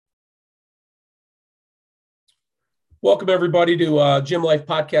Welcome, everybody, to Gym Life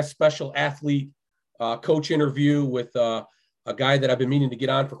Podcast special athlete coach interview with a guy that I've been meaning to get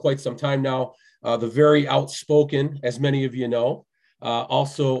on for quite some time now. The very outspoken, as many of you know,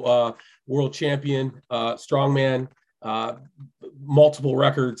 also world champion, strongman, multiple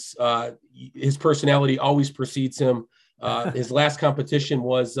records. His personality always precedes him. His last competition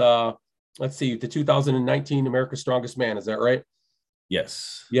was, the 2019 America's Strongest Man. Is that right?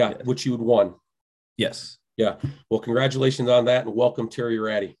 Yes. Yeah, Yes. which you had won. Yes. Yeah. Well, congratulations on that, and welcome, Terry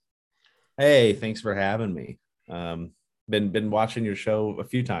Ratty. Hey, thanks for having me. Been watching your show a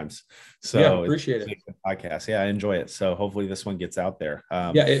few times, so Yeah, appreciate it. Podcast. Yeah, I enjoy it. So hopefully this one gets out there.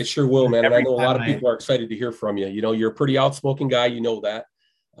 Yeah, it sure will, man. And I Every know a lot time of people are excited to hear from you. You know, you're a pretty outspoken guy. You know that.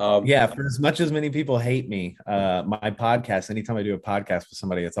 yeah, for as much as many people hate me, my podcast, anytime I do a podcast with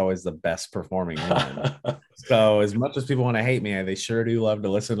somebody, it's always the best performing one. So as much as people want to hate me, they sure do love to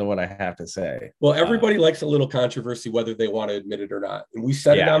listen to what I have to say. Well, everybody likes a little controversy, whether they want to admit it or not. And we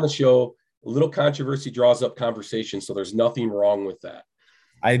said it Yeah. on the show. A little controversy draws up conversation, so there's nothing wrong with that.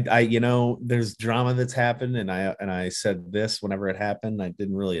 There's drama that's happened, and I said this whenever it happened. I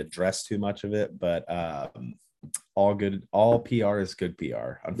didn't really address too much of it, but all good. All PR is good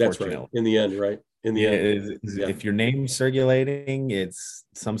PR. Unfortunately, That's right. In the end, right? In the end, if your name's circulating, it's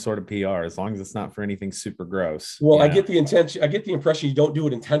some sort of PR, as long as it's not for anything super gross. Well, I get the intention. I get the impression you don't do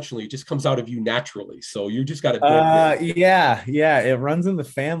it intentionally. It just comes out of you naturally. So you just got to. Yeah. It runs in the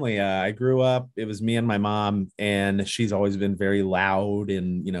family. I grew up. It was me and my mom, and she's always been very loud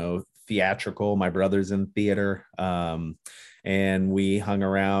and theatrical. My brother's in theater. And we hung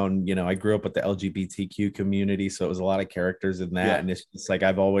around, I grew up with the LGBTQ community. So it was a lot of characters in that. Yeah. And it's just like,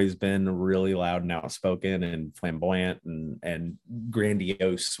 I've always been really loud and outspoken and flamboyant and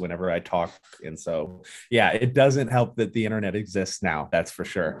grandiose whenever I talk. And so, yeah, it doesn't help that the internet exists now. That's for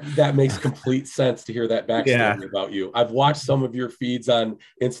sure. That makes complete sense to hear that backstory about you. I've watched some of your feeds on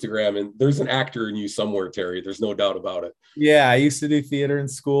Instagram, and there's an actor in you somewhere, Terry. There's no doubt about it. Yeah. I used to do theater in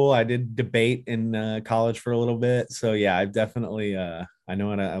school. I did debate in college for a little bit. So yeah, I've definitely I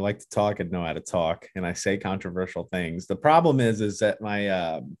know, and I like to talk and know how to talk, and I say controversial things. The problem is that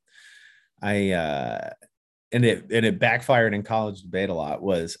it backfired in college debate a lot.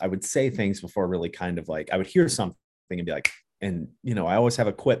 Was I would say things before really kind of like I would hear something and be like, and I always have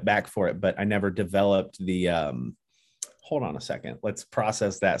a quip back for it, but I never developed the hold on a second, let's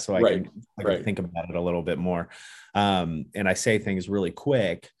process that so I can think about it a little bit more. And I say things really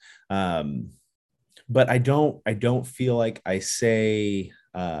quick. But I don't feel like I say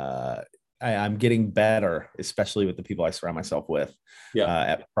I'm getting better, especially with the people I surround myself with,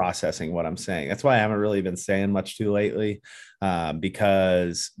 at processing what I'm saying. That's why I haven't really been saying much too lately,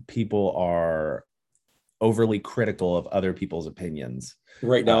 because people are overly critical of other people's opinions.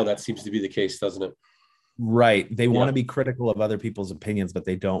 Right now, that seems to be the case, doesn't it? Right. They want to be critical of other people's opinions, but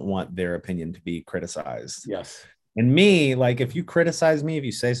they don't want their opinion to be criticized. Yes. And me, like, if you criticize me, if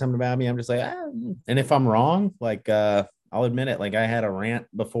you say something about me, I'm just like, and if I'm wrong, like, I'll admit it. Like, I had a rant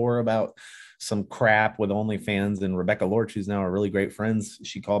before about some crap with OnlyFans, and Rebecca Lorch, who's now our really great friends.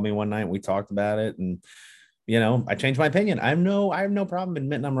 She called me one night and we talked about it, and I changed my opinion. I have no problem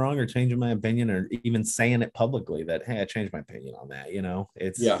admitting I'm wrong or changing my opinion, or even saying it publicly that, hey, I changed my opinion on that.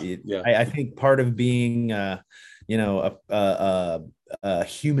 I think part of being, a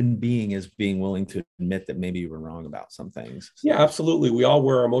human being is being willing to admit that maybe you were wrong about some things. So. Yeah, absolutely. We all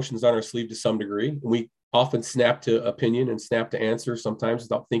wear our emotions on our sleeve to some degree. And we often snap to opinion and snap to answer sometimes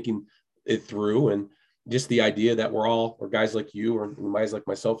without thinking it through. And just the idea that or guys like you or guys like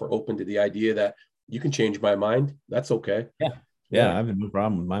myself are open to the idea that you can change my mind. That's okay. Yeah. I have no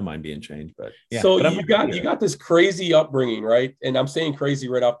problem with my mind being changed, but yeah. So you got this crazy upbringing, right? And I'm saying crazy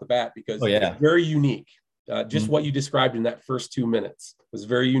right off the bat because it's very unique. What you described in that first 2 minutes was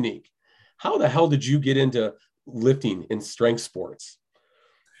very unique. How the hell did you get into lifting in strength sports?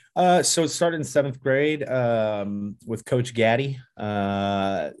 So it started in 7th grade with Coach Gaddy.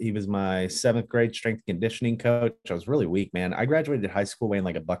 He was my 7th grade strength and conditioning coach. I was really weak, man. I graduated high school weighing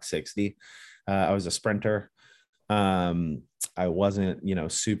like $160. I was a sprinter. I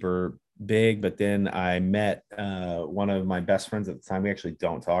wasn't, super big, but then I met one of my best friends at the time. We actually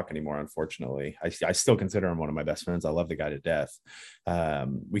don't talk anymore, unfortunately. I still consider him one of my best friends. I love the guy to death.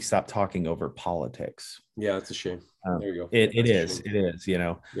 We stopped talking over politics. Yeah, it's a shame. There you go. It is,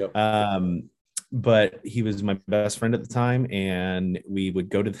 Yep. But he was my best friend at the time, and we would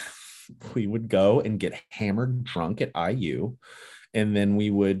go and get hammered drunk at IU, and then we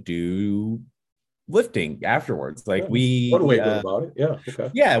would do lifting afterwards. Like Yeah, one way to go uh, about it. Yeah. Okay.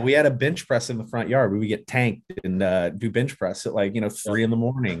 yeah, we had a bench press in the front yard. We would get tanked and do bench press at like, Yeah. 3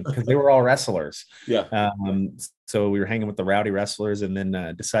 a.m. because they were all wrestlers. Yeah. So we were hanging with the rowdy wrestlers, and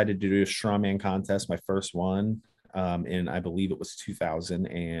then decided to do a strongman contest, my first one. And I believe it was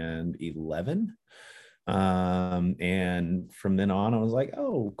 2011. And from then on, I was like,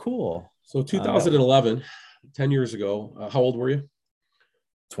 oh, cool. So 2011, 10 years ago, how old were you?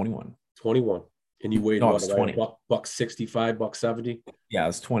 21. 21. And you weighed No, I what, was about 20. buck 65, buck 70? Yeah, I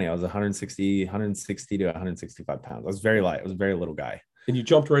was 20. I was 160 to 165 pounds. I was very light. I was a very little guy. And you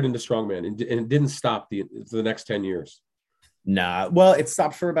jumped right into strongman and it didn't stop the next 10 years. Nah, well, it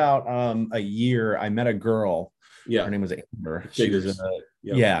stopped for about a year. I met a girl. Yeah. Her name was Amber. She Figures. was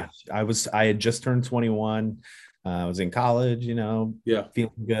Yeah. yeah. I had just turned 21. I was in college, Yeah.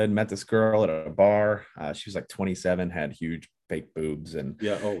 feeling good. Met this girl at a bar. She was like 27, had huge fake boobs, and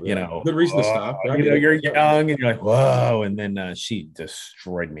Yeah. Oh, yeah. good reason to stop. you're young and you're like, whoa. And then she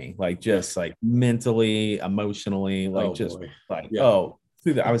destroyed me, like just like mentally, emotionally, like Yeah. oh,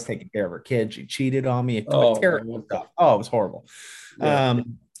 I was taking care of her kid. She cheated on me. Terrible stuff. Oh, it was horrible. Yeah.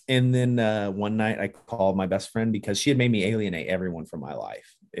 And then one night I called my best friend because she had made me alienate everyone from my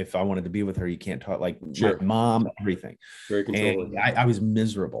life. If I wanted to be with her, you can't talk, like Sure. my mom, everything. Very controlling. And I was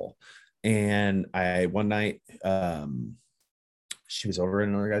miserable. And one night, she was over at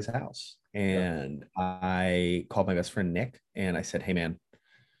another guy's house, and I called my best friend Nick, and I said, hey man,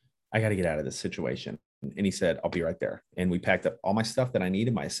 I got to get out of this situation. And he said, I'll be right there. And we packed up all my stuff that I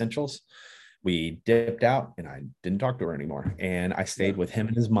needed, my essentials. We dipped out, and I didn't talk to her anymore. And I stayed with him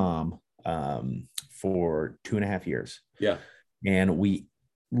and his mom for 2.5 years. Yeah. And we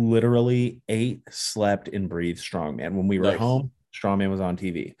literally ate, slept, and breathed strongman. When we were home, strongman was on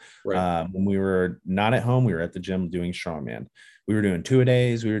TV. Right. When we were not at home, we were at the gym doing strongman. We were doing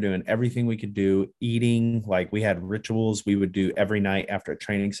 2-a-days. We were doing everything we could do, eating. Like we had rituals we would do every night after a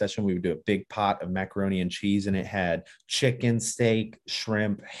training session. We would do a big pot of macaroni and cheese, and it had chicken, steak,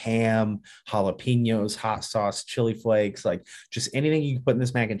 shrimp, ham, jalapenos, hot sauce, chili flakes, like just anything you could put in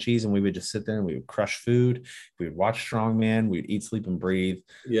this mac and cheese. And we would just sit there and we would crush food. We would watch strongman. We would eat, sleep, and breathe.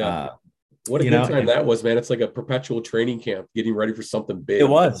 Yeah. What a good time that was, man. It's like a perpetual training camp, getting ready for something big. It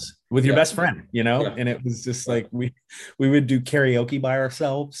was with your best friend, and it was just like we would do karaoke by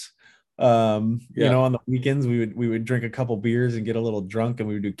ourselves. On the weekends we would drink a couple beers and get a little drunk, and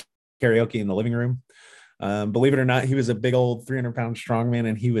we would do karaoke in the living room. Believe it or not, he was a big old 300-pound strongman,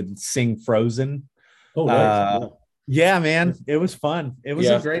 and he would sing Frozen. Oh, nice. Yeah, man, it was fun. It was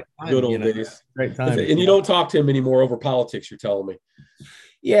a great time. Good old days. Great time. And you don't talk to him anymore over politics, you're telling me.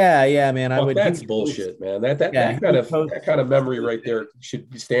 Yeah, man. That's bullshit, man. That kind of memory right there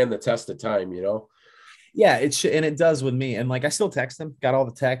should stand the test of time, Yeah, and it does with me. And like I still text him, got all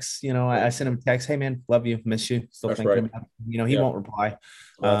the texts, I sent him a text, hey man, love you, miss you, still thinking about him. He won't reply.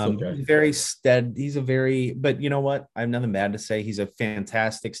 Okay. He's very steady. But you know what? I have nothing bad to say. He's a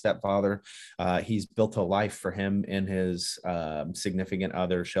fantastic stepfather. He's built a life for him and his significant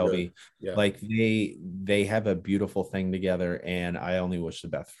other, Shelby. Yeah. Like they have a beautiful thing together, and I only wish the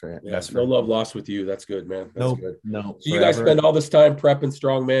best for him. No love lost with you. That's good, man. That's good. No. So you guys spend all this time prepping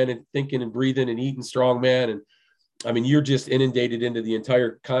strongman and thinking and breathing and eating strongman, and I mean, you're just inundated into the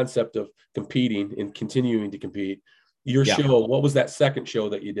entire concept of competing and continuing to compete. Your show, what was that second show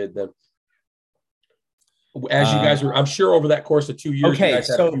that you did then? As you guys were, I'm sure over that course of 2 years. Okay,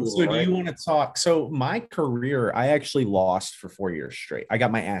 so do you want to talk? So my career, I actually lost for 4 years straight. I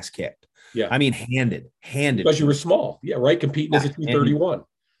got my ass kicked. Yeah. I mean, handed. Because you were small. Yeah, right. Competing as a 231.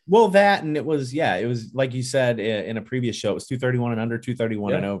 Well, that, and it was like you said in a previous show, it was 231 and under,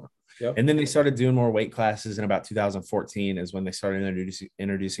 231 and over. Yep. And then they started doing more weight classes in about 2014 is when they started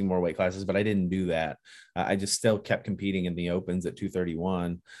introducing more weight classes, but I didn't do that. I just still kept competing in the opens at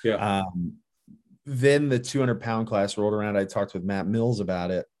 231. Yeah. Then the 200-pound class rolled around. I talked with Matt Mills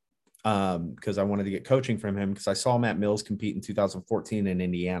about it because I wanted to get coaching from him, because I saw Matt Mills compete in 2014 in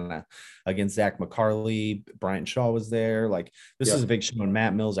Indiana against Zach McCarley. Brian Shaw was there. Like, this is a big show, and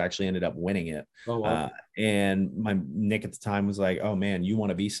Matt Mills actually ended up winning it. Oh, wow. And my Nick at the time was like, oh man, you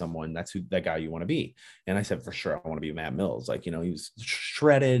want to be someone, that's that guy you want to be. And I said, for sure, I want to be Matt Mills. Like, he was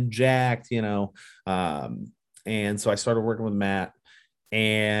shredded, jacked, and so I started working with Matt,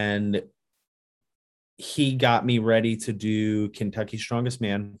 and he got me ready to do Kentucky's Strongest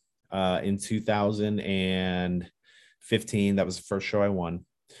Man in 2015. That was the first show I won,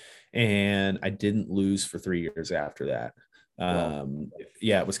 and I didn't lose for 3 years after that. Wow.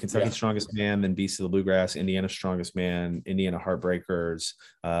 Yeah, it was Kentucky's Yeah. Strongest Man, then Beast of the Bluegrass, Indiana's Strongest Man, Indiana Heartbreakers,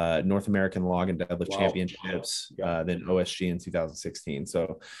 North American Log and Deadlift Wow. Championships, Yeah. then OSG in 2016.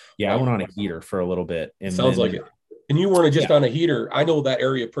 So yeah, I Right. went on a heater for a little bit, and Sounds like then it. And you weren't just yeah, on a heater. I know that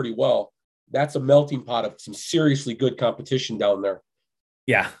area pretty well. That's a melting pot of some seriously good competition down there.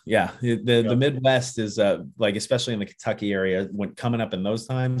 yeah. The Yeah. Midwest is like, especially in the Kentucky area, when coming up in those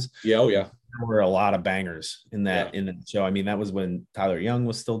times, Yeah. Oh, yeah. there were a lot of bangers Yeah. in the show. I mean, that was when Tyler Young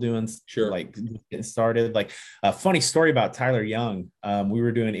was still doing, Sure. like, getting started. Like, a funny story about Tyler Young. We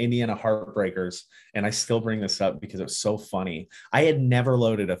were doing Indiana Heartbreakers, and I still bring this up because it was so funny. I had never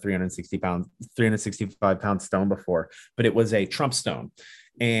loaded a 365 pound stone before, but it was a Trump stone,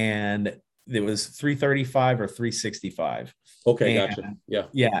 and it was 335 or 365. Okay. And Gotcha. Yeah.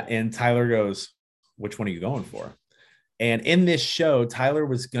 yeah, and Tyler goes, "Which one are you going for?" And in this show, Tyler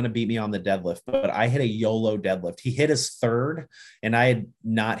was going to beat me on the deadlift, but I hit a YOLO deadlift. He hit his third, and I had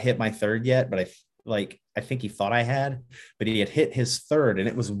not hit my third yet, but I think he thought I had, but he had hit his third, and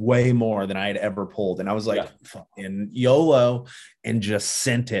it was way more than I had ever pulled. And I was like, Yeah. fucking YOLO, and just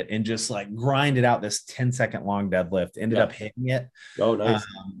sent it and just like grinded out this 10-second long deadlift, ended Yeah. up hitting it. Oh, nice.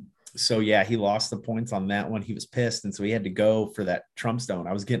 So yeah, he lost the points on that one. He was pissed, and so he had to go for that Trump stone.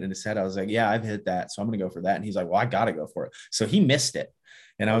 I was getting in his head. I was like, "Yeah, I've hit that, so I'm going to go for that." And he's like, "Well, I got to go for it." So he missed it,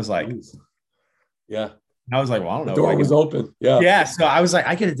 and I Oh, was like, nice. Yeah. "Well, I don't The know what door I was can." open. Yeah. Yeah, so I was like,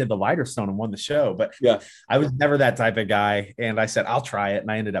 I could have did the lighter stone and won the show, but Yeah. I was never that type of guy. And I said, I'll try it, and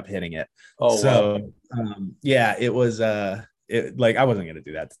I ended up hitting it. Oh, wow. So yeah, it was like, I wasn't going to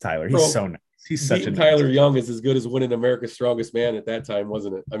do that to Tyler. He's Bro, so nice. He's such a beating nice. Tyler Young is as good as winning America's Strongest Man at that time,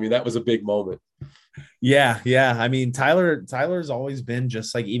 wasn't it? I mean, that was a big moment. Yeah. I mean, Tyler's always been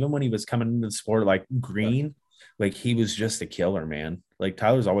just like, even when he was coming into the sport, like Yeah. green, like he was just a killer, man. Like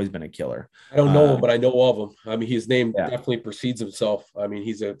Tyler's always been a killer. I don't know him, but I know of him. I mean, his name Yeah, definitely precedes himself. I mean,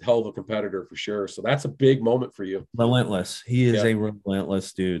 he's a hell of a competitor for sure. So that's a big moment for you. relentless. He is Yeah. a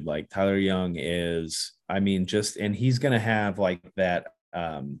relentless dude. Like Tyler Young is, I mean, just, and he's gonna have like that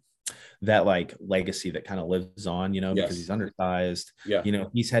like legacy that kind of lives on, because Yes. he's undersized. Yeah.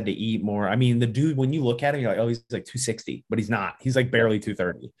 He's had to eat more. I mean, the dude, when you look at him, you're like, oh, he's like 260, but he's not. He's like Yeah. barely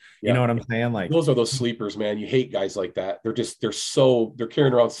 230. You Yeah. know what I'm saying? Like, Those are those sleepers, man. You hate guys like that. They're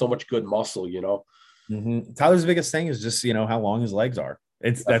carrying around so much good muscle. Tyler's biggest thing is just, how long his legs are.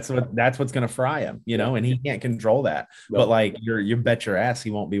 That's what's going to fry him, Yeah. and he can't control that. No. But like, you bet your ass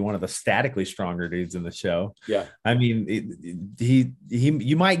he won't be one of the statically stronger dudes in the show. Yeah. I mean,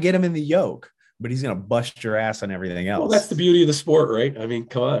 you might get him in the yoke, but he's going to bust your ass on everything else. Well, that's the beauty of the sport, right? I mean,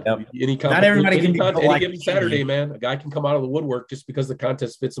 come on. Yep. Not everybody can be any like given Saturday, man. A guy can come out of the woodwork just because the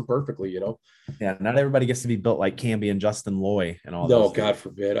contest fits him perfectly. Yeah, not everybody gets to be built like Camby and Justin Loy and all. No, those God dudes.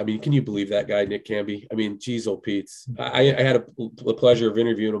 forbid. I mean, can you believe that guy, Nick Camby? I mean, geez, oh Pete's. I had the pleasure of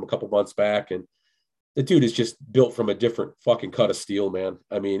interviewing him a couple months back, and the dude is just built from a different fucking cut of steel, man.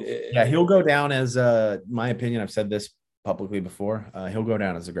 I mean, yeah, he'll go down as my opinion. I've said this publicly before. He'll go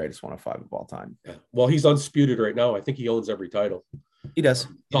down as the greatest 105 of all time. Well, he's undisputed right now. I think he owns every title. He does.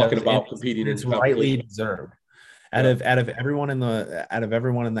 Talking about competing in it's rightly deserved. Out of everyone in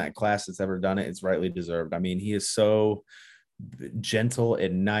that class that's ever done it, it's rightly deserved. I mean, he is so gentle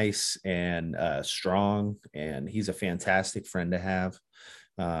and nice and strong, and he's a fantastic friend to have.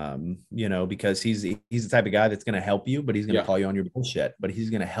 Because he's the type of guy that's going to help you, but he's going to call you on your bullshit. But he's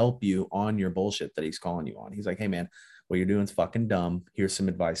going to help you on your bullshit that he's calling you on. He's like, hey man, what you're doing is fucking dumb. Here's some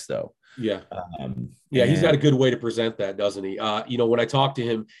advice though. Yeah. He's got a good way to present that, doesn't he? When I talked to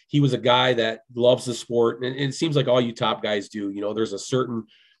him, he was a guy that loves the sport, and it seems like all you top guys do. There's a certain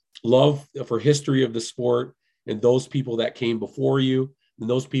love for history of the sport and those people that came before you and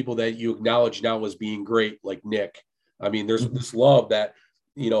those people that you acknowledge now as being great, like Nick. I mean, there's this love that,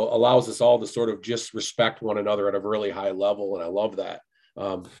 allows us all to sort of just respect one another at a really high level. And I love that.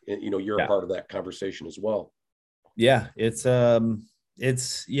 You're a part of that conversation as well. Yeah. It's a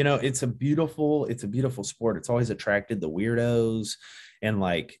beautiful sport. It's always attracted the weirdos, and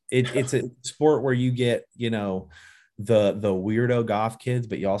like it's a sport where you get, the weirdo golf kids,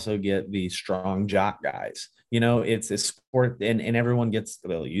 but you also get the strong jock guys. It's a sport, and everyone gets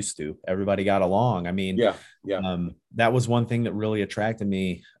used to. Everybody got along. I mean, yeah. That was one thing that really attracted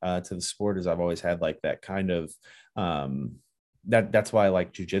me to the sport, is I've always had like that kind of that's why I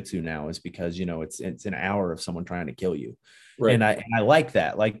like jujitsu now, is because it's an hour of someone trying to kill you. Right. And I like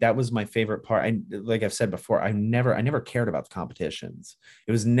that. Like, that was my favorite part. Like I've said before, I never cared about the competitions.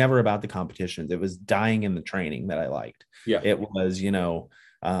 It was never about the competitions. It was dying in the training that I liked. Yeah. It was,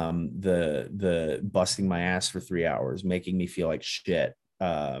 the busting my ass for 3 hours, making me feel like shit.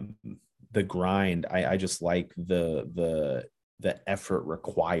 the grind. I just like the effort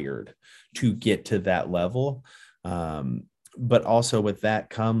required to get to that level. But also with that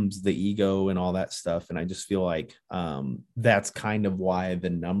comes the ego and all that stuff. And I just feel like that's kind of why the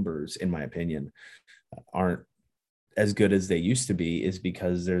numbers, in my opinion, aren't as good as they used to be, is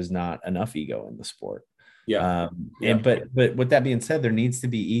because there's not enough ego in the sport. Yeah. And but with that being said, there needs to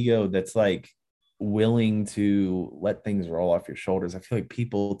be ego that's like willing to let things roll off your shoulders. I feel like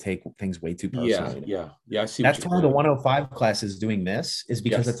people take things way too personally. Yeah. I see. That's why the 105 class is doing this, is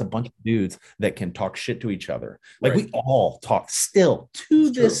because Yes. it's a bunch of dudes that can talk shit to each other. Like Right. we all talk still to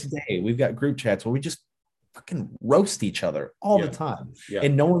It's this true. day. We've got group chats where we just fucking roast each other all the Yeah. time. Yeah.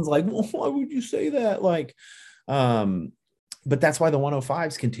 And no one's like, well, why would you say that? Like, but that's why the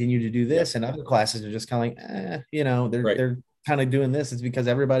 105s continue to do this, and other classes are just kind of like, Right. they're kind of doing this. It's because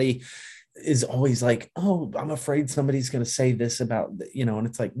everybody is always like, oh, I'm afraid somebody's going to say this about, and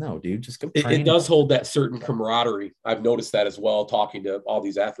it's like, no, dude, just go train. It does hold that certain camaraderie. I've noticed that as well, talking to all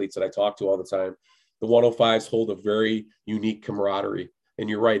these athletes that I talk to all the time. The 105s hold a very unique camaraderie. And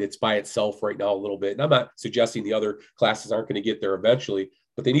you're right, it's by itself right now a little bit. And I'm not suggesting the other classes aren't going to get there eventually,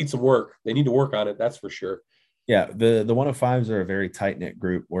 but they need some work. They need to work on it. That's for sure. Yeah, the 105s are a very tight knit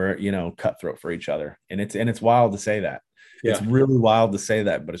group where cutthroat for each other, and it's wild to say that. It's Yeah. really wild to say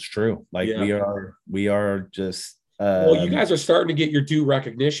that, but it's true. Like Yeah. we are just. Well, you guys are starting to get your due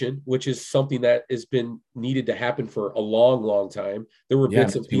recognition, which is something that has been needed to happen for a long, long time. There were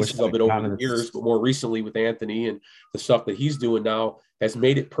bits and pieces of it over the years, but more recently with Anthony and the stuff that he's doing now has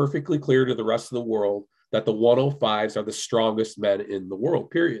made it perfectly clear to the rest of the world that the 105s are the strongest men in the world,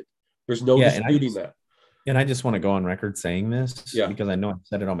 period. There's no disputing that. And I just want to go on record saying this because I know I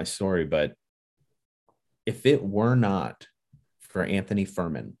said it on my story, but if it were not for Anthony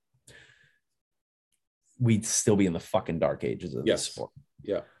Furman, we'd still be in the fucking dark ages of this sport.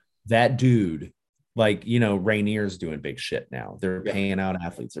 Yeah. That dude, like, Rainier's doing big shit now. They're paying out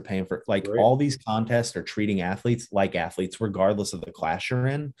athletes. They're paying for all these contests are treating athletes like athletes, regardless of the class you're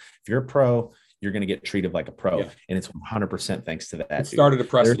in. If you're a pro, you're going to get treated like a pro. And it's 100% thanks to that. It started a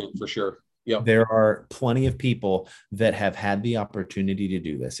precedent for sure. Yep. There are plenty of people that have had the opportunity to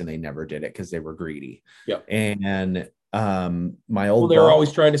do this and they never did it because they were greedy. Yep. And my old they were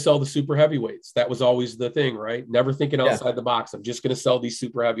always trying to sell the super heavyweights. That was always the thing, right? Never thinking outside the box. I'm just going to sell these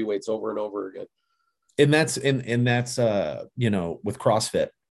super heavyweights over and over again. And that's with CrossFit.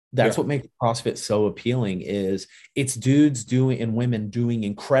 That's what makes CrossFit so appealing, is it's dudes doing and women doing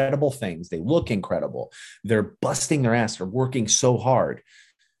incredible things. They look incredible. They're busting their ass. They're working so hard.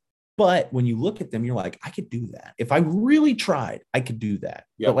 But when you look at them, you're like, I could do that. If I really tried, I could do that.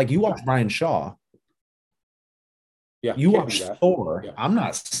 Yep. But like you watch Brian Shaw. Yeah. You watch Thor. Yeah. I'm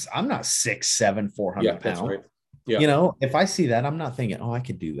not 6'7", 400 pounds. That's right. Yeah. If I see that, I'm not thinking, oh, I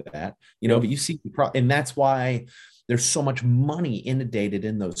could do that. But you see, and that's why there's so much money inundated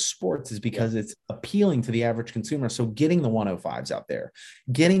in those sports, is because it's appealing to the average consumer. So getting the 105s out there,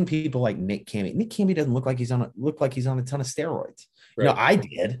 getting people like Nick Camby. Nick Camby doesn't look like he's on a ton of steroids. Right. I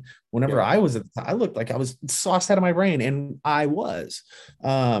did whenever I was I looked like I was sauced out of my brain, and I was.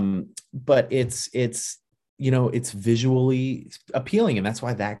 But it's visually appealing, and that's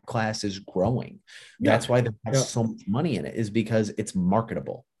why that class is growing. That's why there's so much money in it, is because it's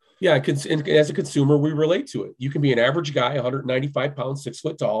marketable. Yeah, and as a consumer, we relate to it. You can be an average guy, 195 pounds, 6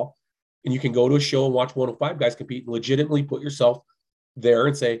 foot tall, and you can go to a show and watch 105 guys compete and legitimately put yourself there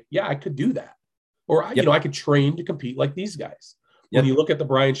and say, yeah, I could do that. Or, I could train to compete like these guys. When you look at the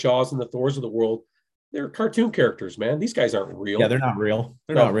Brian Shaws and the Thors of the world, they're cartoon characters, man. These guys aren't real. Yeah, they're not real.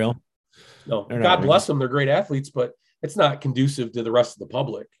 They're not real. No, God bless them. They're great athletes, but it's not conducive to the rest of the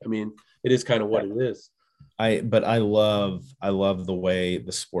public. I mean, it is kind of what it is. I love the way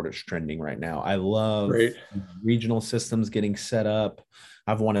the sport is trending right now. I love regional systems getting set up.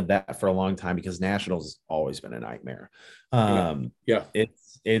 I've wanted that for a long time because nationals has always been a nightmare.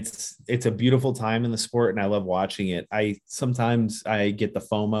 It's a beautiful time in the sport, and I love watching it. Sometimes I get the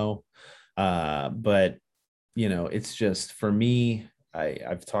FOMO, but it's just, for me,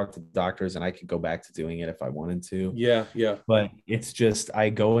 I've talked to doctors and I could go back to doing it if I wanted to. Yeah. But it's just, I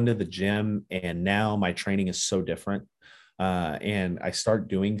go into the gym and now my training is so different. And I start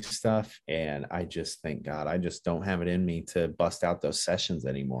doing stuff and I just think, God, I just don't have it in me to bust out those sessions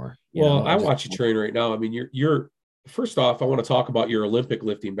anymore. I watch you train right now. I mean, you're first off, I want to talk about your Olympic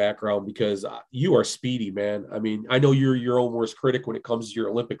lifting background, because you are speedy, man. I mean, I know you're your own worst critic when it comes to your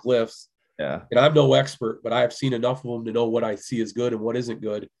Olympic lifts. Yeah. And I'm no expert, but I have seen enough of them to know what I see is good and what isn't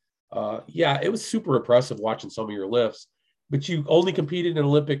good. It was super impressive watching some of your lifts, but you only competed in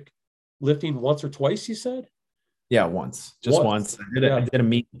Olympic lifting once or twice, you said? Yeah, once, just once. I Yeah. did a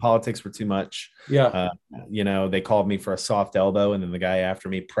meet. Politics were too much. Yeah. They called me for a soft elbow, and then the guy after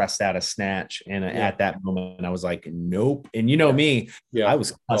me pressed out a snatch. And Yeah. at that moment, I was like, nope. And Yeah. me, Yeah. I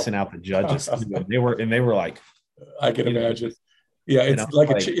was cussing out the judges. They were like, I can imagine. Yeah. and I It's was like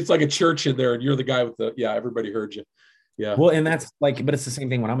like, it's like a church in there and you're the guy with everybody heard you. Yeah. well, and that's like, but it's the same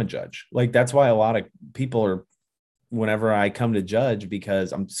thing when I'm a judge. Like, that's why a lot of people are, whenever I come to judge,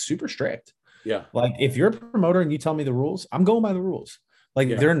 because I'm super strict. Yeah. Like, if you're a promoter and you tell me the rules, I'm going by the rules. Like,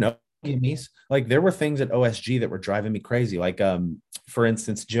 there are no gimmies. Like, there were things at OSG that were driving me crazy. Like, for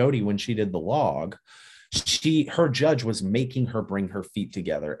instance, Jody, when she did the log, her judge was making her bring her feet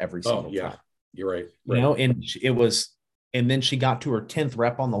together every single time. You're right. And then she got to her 10th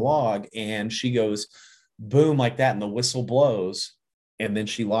rep on the log, and she goes boom like that, and the whistle blows. And then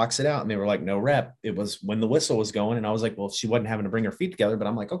she locks it out, and they were like, no rep. It was when the whistle was going. And I was like, well, she wasn't having to bring her feet together, but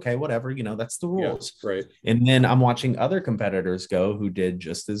I'm like, okay, whatever, that's the rules. Yeah, right. And then I'm watching other competitors go who did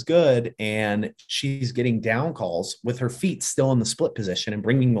just as good. And she's getting down calls with her feet still in the split position and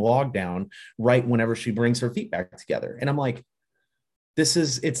bringing the log down right whenever she brings her feet back together. And I'm like,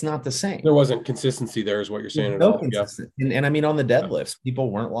 it's not the same. There wasn't consistency there, is what you're saying. No consistent. Yeah. And I mean, on the deadlifts, people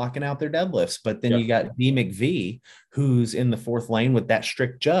weren't locking out their deadlifts, but then you got D McVie, who's in the fourth lane with that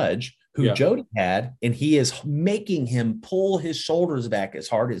strict judge who Jody had, and he is making him pull his shoulders back as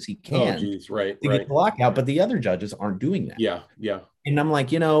hard as he can to get the lockout, but the other judges aren't doing that. Yeah. Yeah. And I'm like,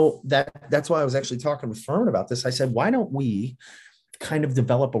 that's why I was actually talking with Furman about this. I said, why don't we kind of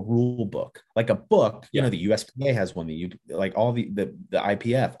develop a rule book, like a book, the USPA has one, like all the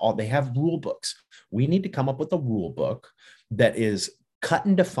IPF, they have rule books. We need to come up with a rule book that is cut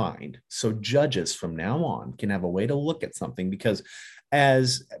and defined, so judges from now on can have a way to look at something. Because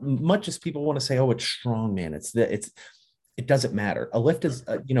as much as people want to say, oh, it's strong, man, it doesn't matter. A lift is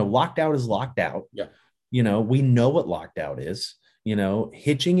locked out is locked out. Yeah. We know what locked out is.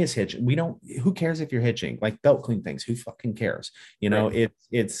 Hitching is hitching. Who cares if you're hitching? Like belt clean things, who fucking cares?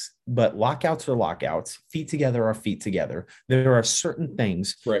 But lockouts are lockouts. Feet together are feet together. There are certain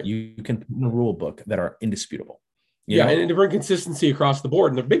things you can put in the rule book that are indisputable. And to bring consistency across the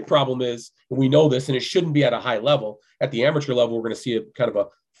board. And the big problem is, and we know this, and it shouldn't be at a high level. At the amateur level, we're going to see a kind of a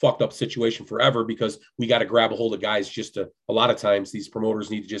fucked up situation forever, because we got to grab a hold of guys a lot of times these promoters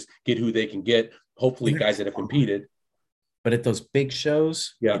need to just get who they can get. Hopefully guys that have competed. But at those big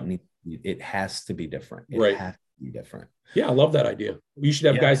shows, it has to be different. It has to be different. Yeah, I love that idea. We should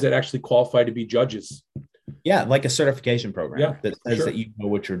have guys that actually qualify to be judges. Yeah, like a certification program that says that you know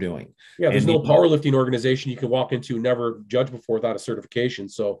what you're doing. Yeah, there's no powerlifting organization you can walk into and never judge before without a certification.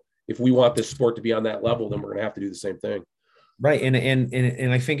 So if we want this sport to be on that level, then we're going to have to do the same thing. Right.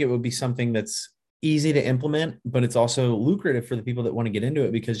 And I think it would be something that's easy to implement, but it's also lucrative for the people that want to get into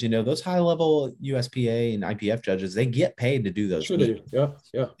it, because those high level USPA and IPF judges, they get paid to do those. Sure they do.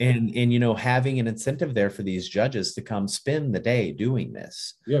 Yeah. And having an incentive there for these judges to come spend the day doing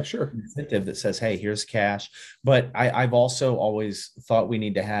this. Yeah, sure. An incentive that says, hey, here's cash. But I've also always thought we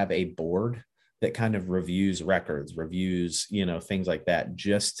need to have a board that kind of reviews records, things like that,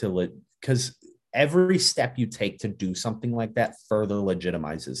 just to because every step you take to do something like that further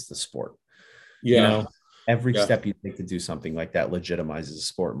legitimizes the sport. Every step you take to do something like that legitimizes the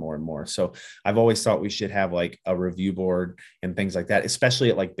sport more and more. So I've always thought we should have like a review board and things like that, especially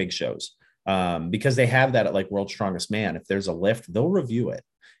at like big shows, because they have that at like World's Strongest Man. If there's a lift, they'll review it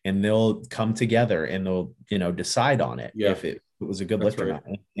and they'll come together and they'll, decide on it if it was a good lift or not.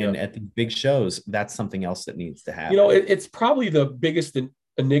 And at the big shows, that's something else that needs to happen. It's probably the biggest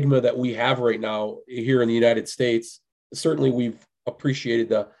enigma that we have right now here in the United States. Certainly we've appreciated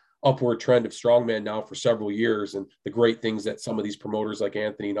the upward trend of strongman now for several years, and the great things that some of these promoters like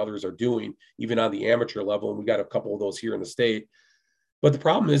Anthony and others are doing, even on the amateur level. And we got a couple of those here in the state. But the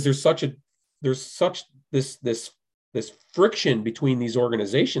problem is there's such this friction between these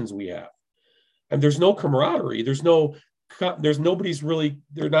organizations we have, and there's no camaraderie. There's nobody's really,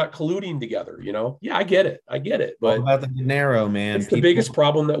 they're not colluding together. Yeah, I get it. But all about the dinero, man. It's the biggest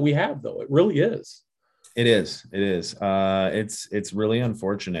problem that we have, though. It really is. It is. It's really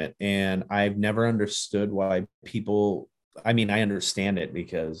unfortunate. And I've never understood why people, I understand it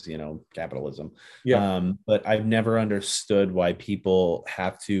because, capitalism. Yeah. But I've never understood why people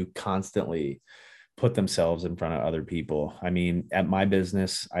have to constantly put themselves in front of other people. At my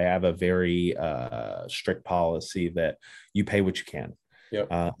business, I have a very strict policy that you pay what you can. Yeah.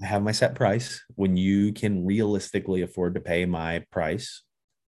 I have my set price. When you can realistically afford to pay my price,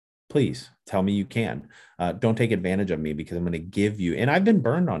 please tell me you can. Don't take advantage of me, because I'm going to give you, and I've been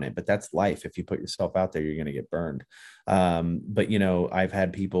burned on it, but that's life. If you put yourself out there, you're going to get burned. But I've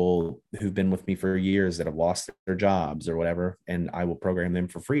had people who've been with me for years that have lost their jobs or whatever, and I will program them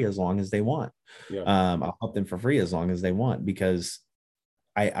for free as long as they want. Yeah. I'll help them for free as long as they want, because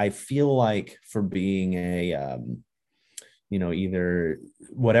I feel like, for being a either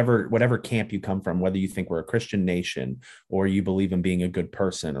whatever camp you come from, whether you think we're a Christian nation or you believe in being a good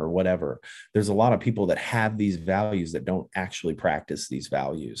person or whatever, there's a lot of people that have these values that don't actually practice these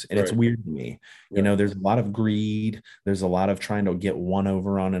values. And It's weird to me. Yeah. There's a lot of greed. There's a lot of trying to get one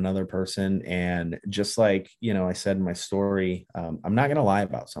over on another person. And just like, I said in my story, I'm not going to lie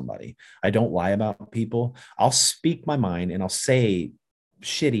about somebody. I don't lie about people. I'll speak my mind and I'll say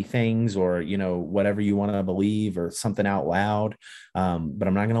shitty things, or whatever you want to believe, or something out loud, but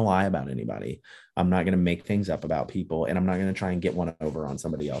I'm not going to lie about anybody. I'm not going to make things up about people, and I'm not going to try and get one over on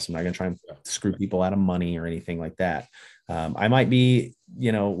somebody else. I'm not going to try and screw people out of money or anything like that. I might be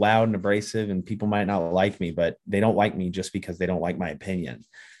loud and abrasive, and people might not like me, but they don't like me just because they don't like my opinion.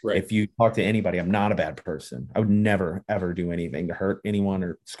 Right. If you talk to anybody, I'm not a bad person. I would never ever do anything to hurt anyone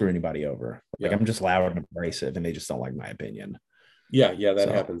or screw anybody over. Like, I'm just loud and abrasive, and they just don't like my opinion. Yeah, that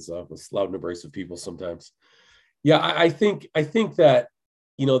happens with loud and abrasive people sometimes. Yeah, I think that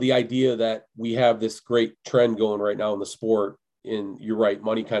the idea that we have this great trend going right now in the sport, and you're right,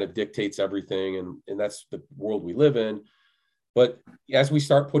 money kind of dictates everything, and that's the world we live in. But as we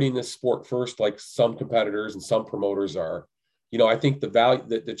start putting this sport first, like some competitors and some promoters are, I think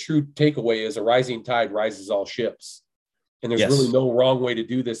the true takeaway is a rising tide rises all ships, and there's really no wrong way to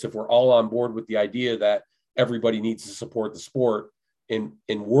do this if we're all on board with the idea that everybody needs to support the sport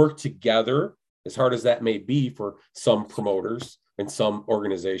and work together, as hard as that may be for some promoters and some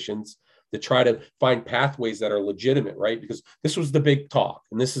organizations, to try to find pathways that are legitimate, right? Because this was the big talk,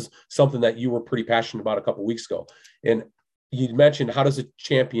 and this is something that you were pretty passionate about a couple of weeks ago. And you mentioned, how does a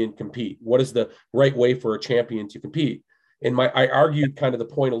champion compete? What is the right way for a champion to compete? And I argued kind of the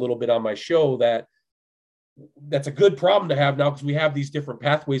point a little bit on my show that that's a good problem to have now, because we have these different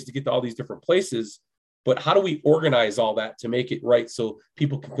pathways to get to all these different places. But how do we organize all that to make it right so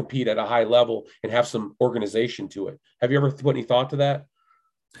people can compete at a high level and have some organization to it? Have you ever put any thought to that?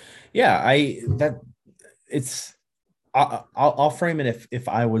 Yeah, I'll frame it if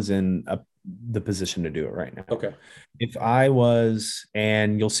I was in the position to do it right now. Okay. If I was,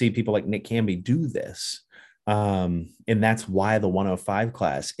 and you'll see people like Nick Camby do this, and that's why the 105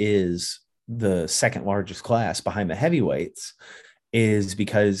 class is the second largest class behind the heavyweights, is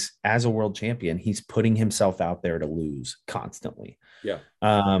because as a world champion, he's putting himself out there to lose constantly. Yeah.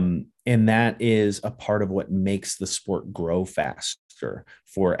 And that is a part of what makes the sport grow faster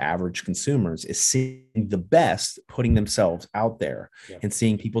for average consumers, is seeing the best putting themselves out there and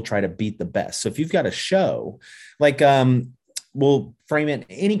seeing people try to beat the best. So if you've got a show like, we'll frame it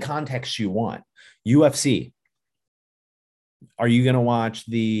in any context you want. UFC. Are you going to watch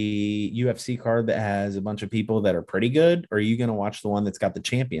the UFC card that has a bunch of people that are pretty good? Or are you going to watch the one that's got the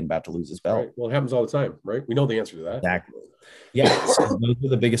champion about to lose his belt? Right. Well, it happens all the time, right? We know the answer to that. Exactly. Yeah. So those are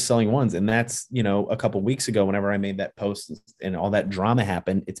the biggest selling ones. And that's, a couple of weeks ago, whenever I made that post and all that drama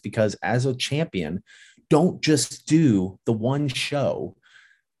happened, it's because as a champion, don't just do the one show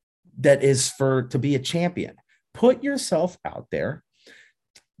that is to be a champion. Put yourself out there.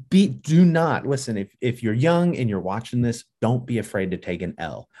 Do not listen. If you're young and you're watching this, don't be afraid to take an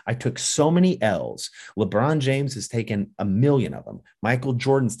L. I took so many L's. LeBron James has taken 1 million of them. Michael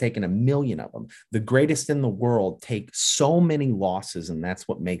Jordan's taken 1 million of them. The greatest in the world take so many losses, and that's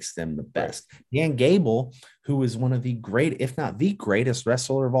what makes them the best. Right. Dan Gable, who is one of the great, if not the greatest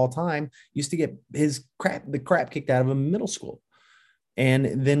wrestler of all time, used to get the crap kicked out of him in middle school.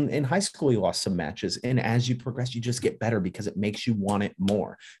 And then in high school, he lost some matches. And as you progress, you just get better because it makes you want it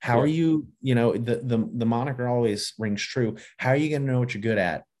more. How are you, the moniker always rings true. How are you going to know what you're good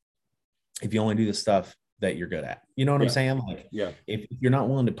at if you only do the stuff that you're good at? You know what I'm saying? Like, if you're not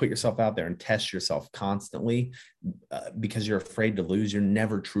willing to put yourself out there and test yourself constantly because you're afraid to lose, you're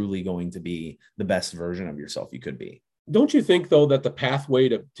never truly going to be the best version of yourself you could be. Don't you think, though, that the pathway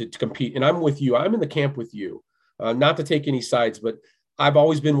to compete, and I'm with you, I'm in the camp with you, not to take any sides, but I've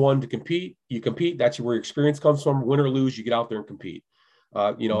always been one to compete. You compete. That's where your experience comes from. Win or lose, you get out there and compete.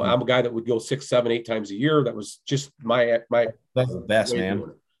 I'm a guy that would go 6, 7, 8 times a year. That was just my. That's the best, man.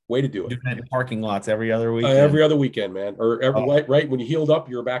 Way to do it. Doing that in parking lots every other weekend. Every other weekend, man. Or right when you healed up,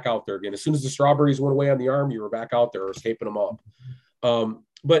 you were back out there again. As soon as the strawberries went away on the arm, you were back out there escaping them up.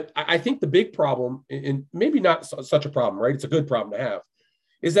 But I think the big problem, and maybe not such a problem, right? It's a good problem to have,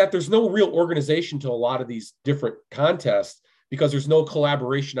 is that there's no real organization to a lot of these different contests. because there's no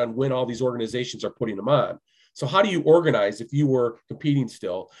collaboration on when all these organizations are putting them on. So how do you organize if you were competing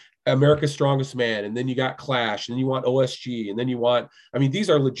still? America's Strongest Man, and then you got Clash, and then you want OSG, and then you want, I mean, these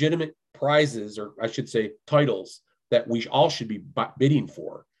are legitimate prizes, or I should say titles, that we all should be bidding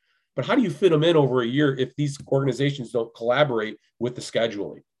for. But how do you fit them in over a year if these organizations don't collaborate with the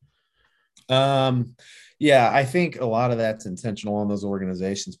scheduling? Yeah, I think a lot of that's intentional on those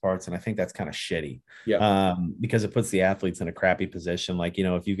organizations' parts, and I think that's kind of shitty. Yeah. Because it puts the athletes in a crappy position. Like, you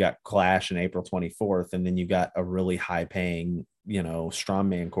know, if you got Clash on April 24th, and then you got a really high paying, you know,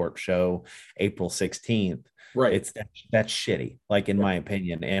 Strongman Corp show April 16th. Right. That's shitty, like in my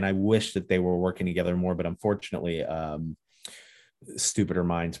opinion. And I wish that they were working together more, but unfortunately, stupider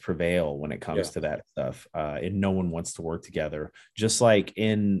minds prevail when it comes to that stuff. And no one wants to work together. Just like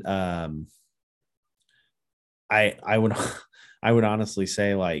in I would I would honestly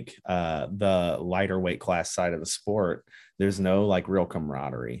say, like, the lighter weight class side of the sport, there's no like real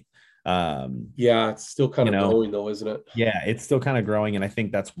camaraderie. Yeah, it's still kind of growing though, isn't it? Yeah, it's still kind of growing, and I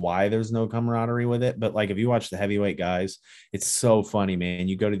think that's why there's no camaraderie with it. But like, if you watch the heavyweight guys, it's so funny, man.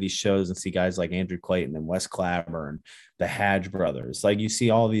 You go to these shows and see guys like Andrew Clayton and Wes Claburn, the Hadge brothers. Like, you see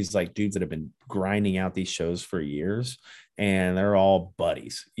all these like dudes that have been grinding out these shows for years, and they're all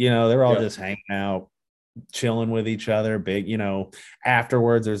buddies. You know, they're all just hanging out, chilling with each other. Big, you know,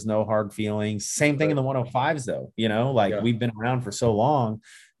 afterwards, there's no hard feelings. Same thing in the 105s, though. You know, like, we've been around for so long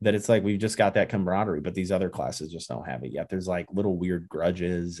that it's like we've just got that camaraderie, but these other classes just don't have it yet. There's like little weird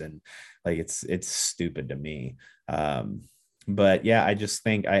grudges, and like it's stupid to me. But yeah, I just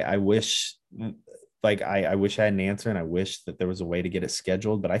think I wish, like, I wish I had an answer, and I wish that there was a way to get it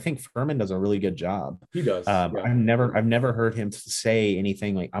scheduled. But I think Furman does a really good job. He does. I've never heard him say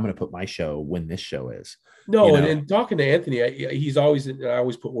anything like, I'm going to put my show when this show is. No, you know? and talking to Anthony, he's always, I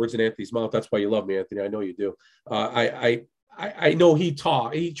always put words in Anthony's mouth. That's why you love me, Anthony. I know you do. I know he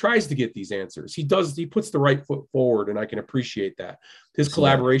tries to get these answers. He puts the right foot forward, and I can appreciate that. His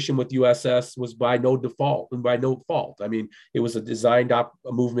collaboration with USS was by no default and by no fault. I mean, it was a designed a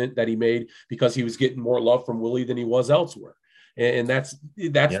movement that he made because he was getting more love from Willie than he was elsewhere. And that's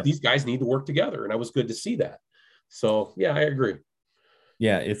these guys need to work together. And I was good to see that. So yeah, I agree.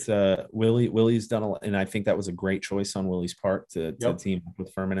 Yeah, it's Willie's done a lot, and I think that was a great choice on Willie's part to team up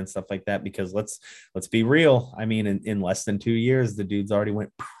with Furman and stuff like that, because let's be real. I mean, in less than 2 years, the dude's already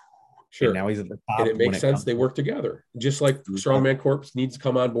went. Sure. And now he's at the top. And it makes sense they work together. Just like Strongman Corp needs to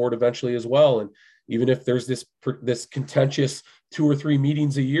come on board eventually as well. And even if there's this contentious 2 or 3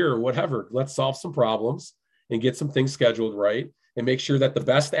 meetings a year or whatever, let's solve some problems and get some things scheduled right and make sure that the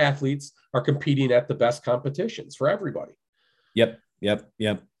best athletes are competing at the best competitions for everybody. Yep.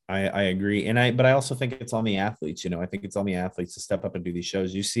 I agree. But I also think it's on the athletes. You know, I think it's on the athletes to step up and do these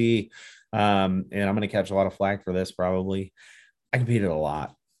shows. You see, and I'm going to catch a lot of flack for this probably. I competed a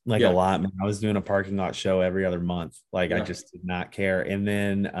lot. A lot. Man, I was doing a parking lot show every other month. Like, I just did not care. And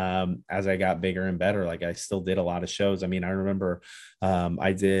then as I got bigger and better, like, I still did a lot of shows. I mean, I remember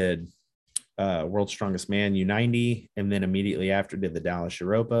I did World's Strongest Man U90, and then immediately after did the Dallas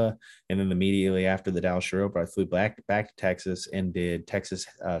Europa, and then immediately after the Dallas Europa, I flew back to Texas and did Texas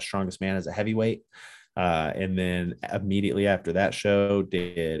Strongest Man as a heavyweight. And then immediately after that show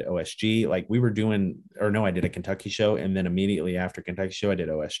did OSG. Like, we were doing, or no, I did a Kentucky show, and then immediately after Kentucky show I did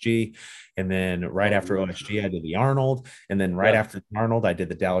OSG, and then right after OSG I did the Arnold, and then right after the Arnold I did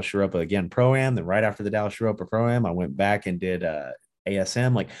the Dallas Europa again Pro-Am. Then right after the Dallas Europa Pro-Am I went back and did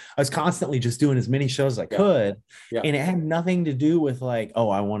ASM. Like, I was constantly just doing as many shows as I could. And it had nothing to do with like,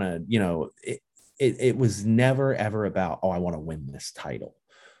 oh, I want to, you know, it was never ever about, oh, I want to win this title.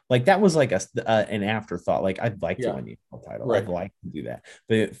 Like, that was like an afterthought. Like, I'd like to win the title. I'd like to do that.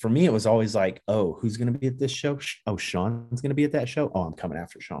 But for me, it was always like, oh, who's going to be at this show? Oh, Sean's going to be at that show. Oh, I'm coming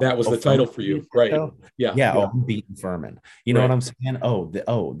after Sean. That was the title for you. Right. Yeah. Oh, I'm beating Furman. You know what I'm saying?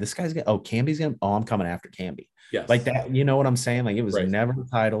 Oh, this guy's going to, Camby's going to, oh, I'm coming after Camby. Yes. Like that, you know what I'm saying? Like, it was never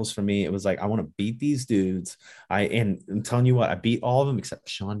titles for me. It was like, I want to beat these dudes. And I'm telling you what, I beat all of them except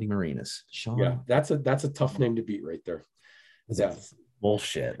Sean DeMarinis. Yeah, that's a tough name to beat right there. Yeah.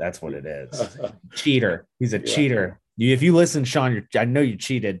 Bullshit. That's what it is. Cheater. He's a cheater. If you listen, Sean, I know you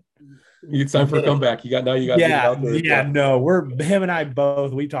cheated. It's time for a comeback. You got no, we're him and I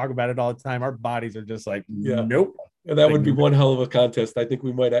both. We talk about it all the time. Our bodies are just like, nope. And that would be one hell of a contest. I think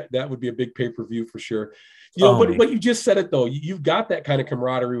that would be a big pay-per-view for sure. You know, but you just said it though. You've got that kind of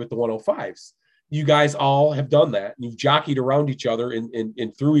camaraderie with the 105s. You guys all have done that. You've jockeyed around each other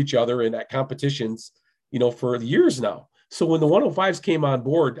and through each other and at competitions, you know, for years now. So when the 105s came on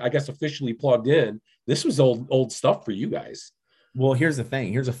board, I guess officially plugged in, this was old stuff for you guys. Well, here's the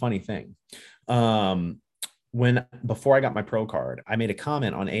thing. Here's a funny thing. when before I got my pro card, I made a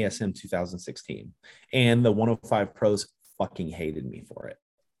comment on ASM 2016, and the 105 pros fucking hated me for it.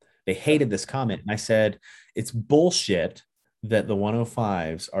 They hated this comment. And I said, it's bullshit that the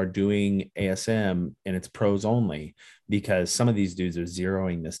 105s are doing ASM and it's pros only, because some of these dudes are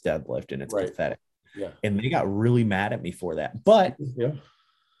zeroing this deadlift and it's Right. pathetic. Yeah. And they got really mad at me for that. But Yeah.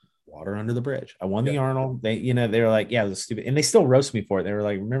 water under the bridge. I won Yeah. the Arnold. They were like, yeah, it was stupid. And they still roast me for it. They were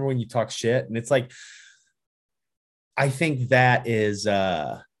like, remember when you talk shit? And it's like, I think that is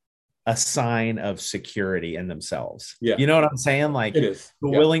a sign of security in themselves. Yeah. You know what I'm saying? Like It is.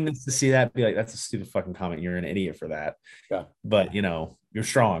 the Yeah. willingness to see that, be like, that's a stupid fucking comment. You're an idiot for that. Yeah. But you're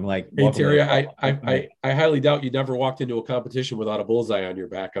strong. Like, Hey welcome to Terry, the I highly doubt you never walked into a competition without a bullseye on your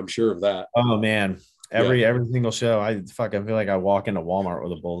back. I'm sure of that. Oh man. Every single show, I feel like I walk into Walmart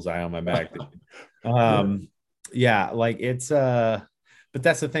with a bullseye on my back. Yeah, like it's but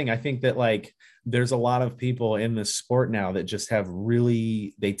that's the thing. I think that like there's a lot of people in this sport now that just have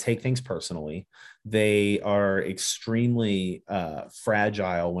really, they take things personally. They are extremely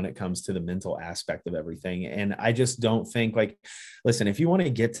fragile when it comes to the mental aspect of everything. And I just don't think, like, listen, if you want to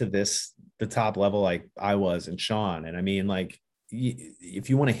get to the top level like I was and Sean, and I mean, like, if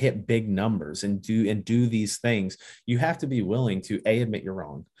you want to hit big numbers and do these things, you have to be willing to A, admit you're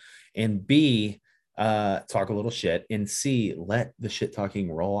wrong, and B, talk a little shit, and C, let the shit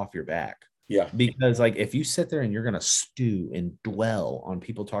talking roll off your back. Yeah. Because like if you sit there and you're gonna stew and dwell on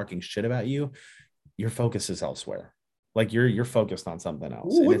people talking shit about you, your focus is elsewhere. Like you're focused on something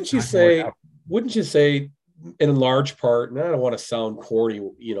else. Well, wouldn't you say in large part, and I don't want to sound corny,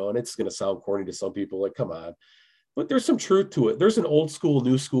 and it's going to sound corny to some people, like, come on, but there's some truth to it. There's an old school,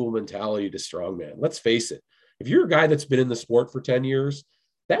 new school mentality to strongman. Let's face it. If you're a guy that's been in the sport for 10 years,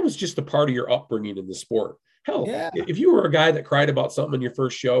 that was just a part of your upbringing in the sport. Hell, Yeah. If you were a guy that cried about something in your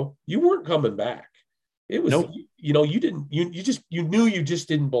first show, you weren't coming back. It was, Nope. you knew you just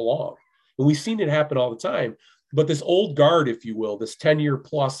didn't belong. And we've seen it happen all the time. But this old guard, if you will, this 10-year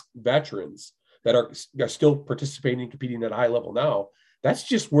plus veterans that are still participating and competing at a high level now, that's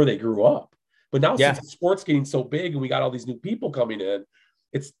just where they grew up. But now, since the sport's getting so big and we got all these new people coming in,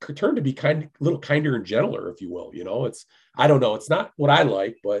 it's turned to be a little kinder and gentler, if you will. It's, I don't know, it's not what I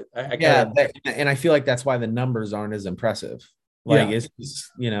like, but and I feel like that's why the numbers aren't as impressive. Like it's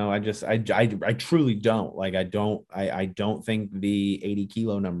just, I truly don't like, I don't think the 80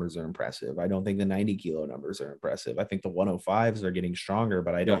 kilo numbers are impressive. I don't think the 90 kilo numbers are impressive. I think the 105s are getting stronger,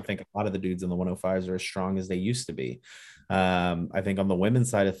 but I don't think a lot of the dudes in the 105s are as strong as they used to be. I think on the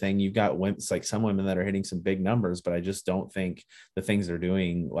women's side of thing, you've got like some women that are hitting some big numbers, but I just don't think the things they're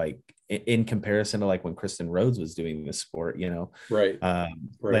doing, like in comparison to like when Kristen Rhodes was doing this sport, right.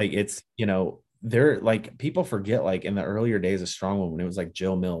 Like it's, they're like, people forget, like in the earlier days of strongman, when it was like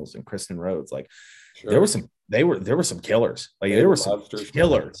Jill Mills and Kristen Rhodes, like there were some killers. Like there were some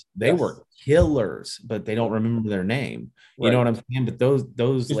killers. They were killers, but they don't remember their name. Right. You know what I'm saying? But those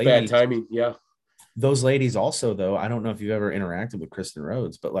just ladies, bad timing. Yeah. Those ladies also, though, I don't know if you've ever interacted with Kristen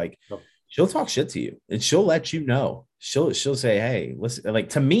Rhodes, but like she'll talk shit to you and she'll let you know. She'll say, hey, listen, like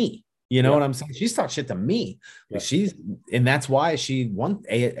to me. You know what I'm saying? She's talked shit to me. Like and that's why she won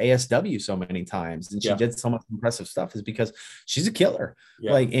ASW so many times, and she did so much impressive stuff, is because she's a killer.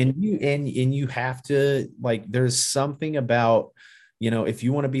 Yeah. Like, and you have to, like, there's something about, if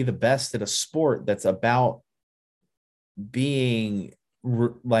you want to be the best at a sport that's about being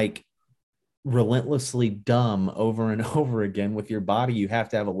like relentlessly dumb over and over again with your body, you have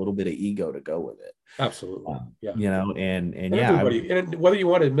to have a little bit of ego to go with it. Absolutely. And everybody, and whether you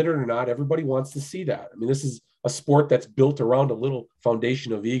want to admit it or not, everybody wants to see that. I mean, this is a sport that's built around a little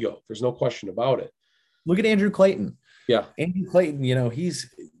foundation of ego. There's no question about it. Look at Andrew Clayton. Yeah. Andrew Clayton,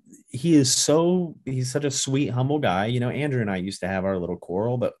 he's such a sweet, humble guy. Andrew and I used to have our little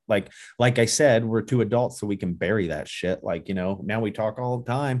quarrel, but like I said, we're two adults, so we can bury that shit. Like, now we talk all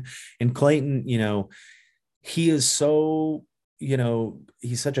the time. And Clayton, he is so,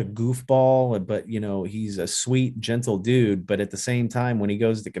 he's such a goofball, but he's a sweet, gentle dude. But at the same time, when he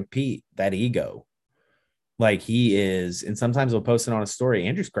goes to compete, that ego, like he is, and sometimes he'll post it on a story.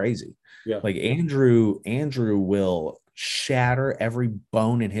 Andrew's crazy. Yeah. Like Andrew will shatter every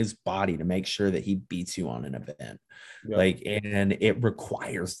bone in his body to make sure that he beats you on an event. Yeah. Like, and it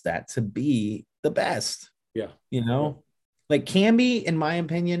requires that to be the best. Yeah. Like Camby, in my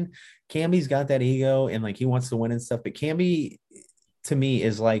opinion, Camby's got that ego and like he wants to win and stuff, but Camby to me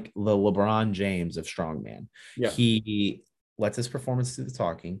is like the LeBron James of strongman. Yeah. He lets his performance do the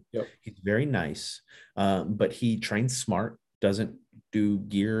talking. Yep. He's very nice, but he trains smart, doesn't do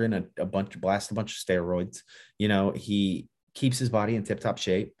gear and blast a bunch of steroids. He keeps his body in tip-top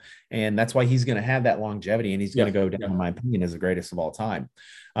shape. And that's why he's going to have that longevity, and he's going to go down, in my opinion, as the greatest of all time.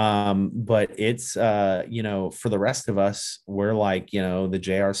 But it's, for the rest of us, we're like, the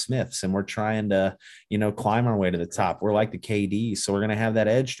J.R. Smiths, and we're trying to, climb our way to the top. We're like the KD. So we're going to have that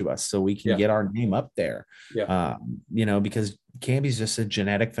edge to us so we can get our name up there. Because Camby's just a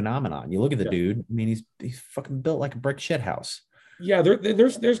genetic phenomenon. You look at the dude. I mean, he's fucking built like a brick shit house. Yeah,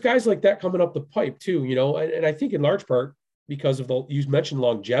 there's guys like that coming up the pipe too, and I think in large part because of you mentioned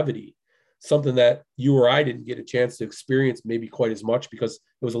longevity, something that you or I didn't get a chance to experience maybe quite as much because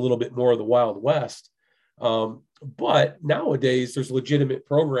it was a little bit more of the Wild West. But nowadays there's legitimate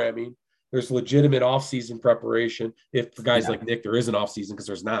programming, there's legitimate off-season preparation. If for guys like Nick, there is an off-season because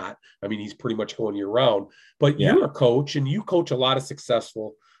there's not. I mean, he's pretty much going year round. But you're a coach, and you coach a lot of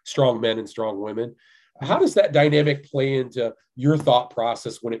successful strong men and strong women. How does that dynamic play into your thought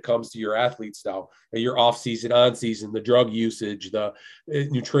process when it comes to your athletes now, your off season, on season, the drug usage, the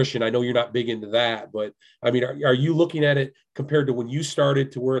nutrition? I know you're not big into that, but I mean, are you looking at it compared to when you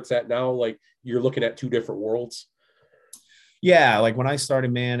started to where it's at now? Like you're looking at two different worlds? Yeah. Like when I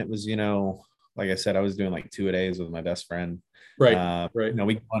started, man, it was, like I said, I was doing like 2-a-days with my best friend. Right. Right.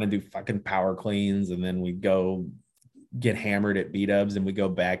 We want to do fucking power cleans, and then we go get hammered at B-dubs, and we go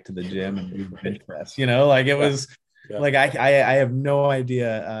back to the gym and do bench press, like it was like, I have no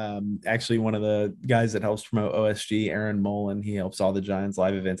idea. Actually, one of the guys that helps promote OSG, Aaron Mullen, he helps all the Giants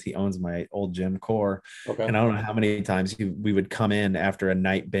live events. He owns my old gym Core. And I don't know how many times we would come in after a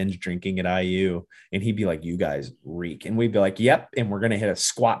night binge drinking at IU, and he'd be like, "You guys reek." And we'd be like, "Yep." And we're going to hit a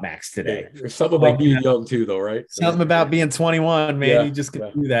squat max today. There's something about being young too, though, right? Something about being 21, man. You just can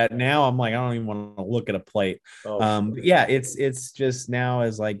do that. Now I'm like, I don't even want to look at a plate. It's just now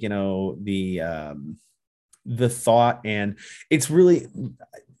as like, the thought, and it's really,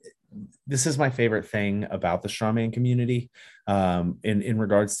 this is my favorite thing about the strongman community, in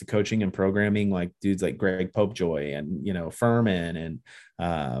regards to coaching and programming, like dudes like Greg Popejoy and, Furman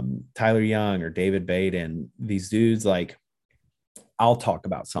and Tyler Young or David Baden, these dudes, like I'll talk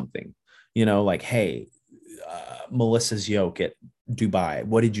about something, like, hey, Melissa's yoke at Dubai,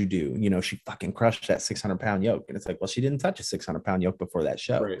 what did you do? She fucking crushed that 600-pound yoke. And it's like, well, she didn't touch a 600-pound yoke before that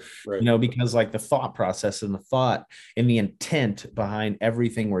show. Right. Because like the thought process and the thought and the intent behind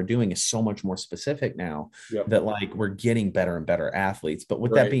everything we're doing is so much more specific now that like we're getting better and better athletes. But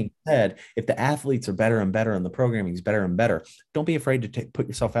with that being said, if the athletes are better and better and the programming is better and better, don't be afraid to put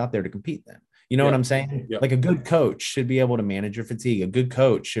yourself out there to compete then. You know what I'm saying? Like a good coach should be able to manage your fatigue. A good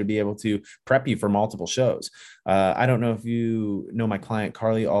coach should be able to prep you for multiple shows. I don't know if you know my client,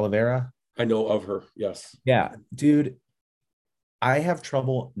 Carly Oliveira. I know of her. Yes. Yeah, dude, I have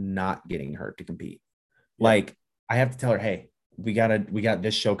trouble not getting her to compete. Like I have to tell her, hey, we got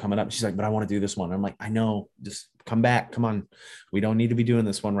this show coming up. She's like, but I want to do this one. I'm like, I know, just come back. Come on. We don't need to be doing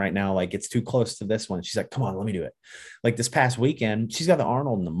this one right now. Like it's too close to this one. She's like, come on, let me do it. Like this past weekend, she's got the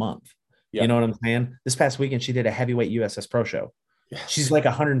Arnold in a month. You know what I'm saying? This past weekend, she did a heavyweight USS Pro Show. She's like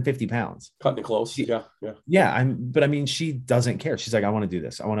 150 pounds. Cutting it close. She she doesn't care. She's like, I want to do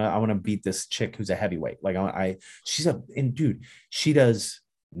this. I want to beat this chick who's a heavyweight. Like she does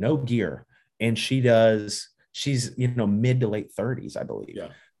no gear, and she's mid to late 30s, I believe.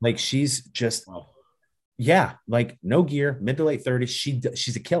 Yeah. Like she's just, like no gear, mid to late 30s.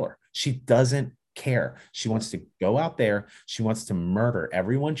 She's a killer. She doesn't care. She wants to go out there. She wants to murder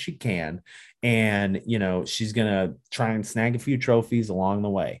everyone she can. And, she's going to try and snag a few trophies along the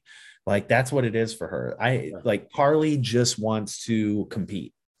way. Like that's what it is for her. Like Carly just wants to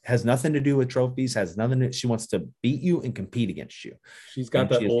compete. Has nothing to do with trophies, she wants to beat you and compete against you. She's got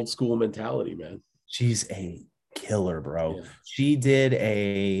that old school mentality, man. She's a killer, bro. Yeah. She did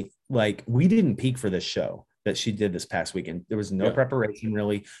we didn't peak for this show that she did this past weekend. There was no preparation,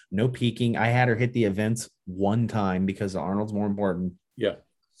 really, no peaking. I had her hit the events one time because Arnold's more important. Yeah.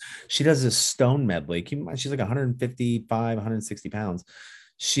 She does this stone medley. Keep in mind, she's like 155, 160 pounds.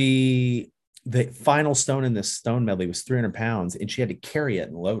 The final stone in this stone medley was 300 pounds, and she had to carry it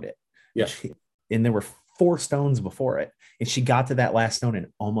and load it. Yeah. And there were 4 stones before it. And she got to that last stone and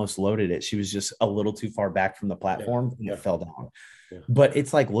almost loaded it. She was just a little too far back from the platform and it fell down. Yeah. But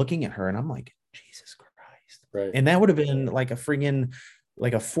it's like looking at her and I'm like, Jesus Christ. Right. And that would have been like a friggin'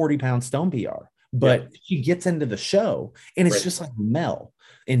 like a 40-pound stone PR. But she gets into the show and it's just like Mel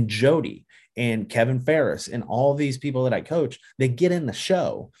and Jody and Kevin Ferris and all these people that I coach, they get in the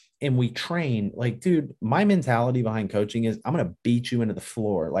show and we train. Like, dude, my mentality behind coaching is I'm going to beat you into the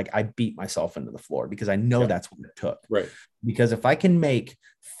floor. Like I beat myself into the floor because I know that's what it took. Right. Because if I can make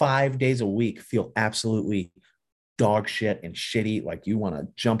 5 days a week feel absolutely dog shit and shitty, like you want to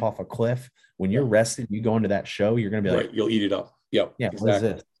jump off a cliff When Yeah. you're rested, you go into that show, you're going to be like, Right. You'll eat it up. Yeah, yeah, what is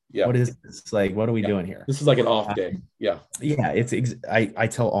exactly. this? Yeah. What is this? Like, what are we Yeah. doing here? This is like an off day. Yeah. Yeah, I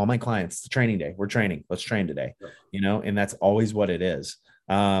tell all my clients it's training day. We're training. Let's train today. Yeah. And that's always what it is.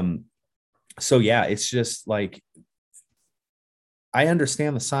 So yeah, it's just like I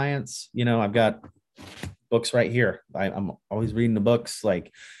understand the science. I've got books right here. I'm always reading the books.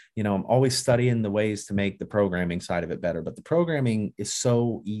 Like, I'm always studying the ways to make the programming side of it better. But the programming is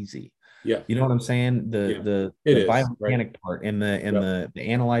so easy. Yeah. You know what I'm saying? The Yeah. the It the is. Right. biomechanic part and Yep. the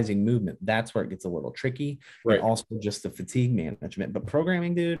analyzing movement, that's where it gets a little tricky. And Right. also just the fatigue management. But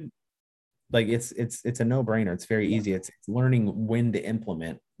programming, dude, like it's a no-brainer. It's very easy. It's learning when to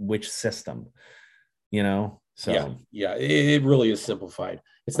implement which system, Yeah. so Yeah. It really is simplified.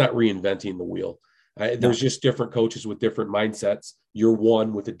 It's not reinventing the wheel. There's no. just different coaches with different mindsets. You're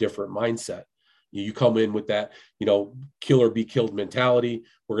one with a different mindset. You come in with that, kill or be killed mentality.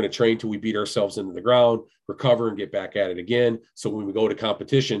 We're going to train till we beat ourselves into the ground, recover and get back at it again. So when we go to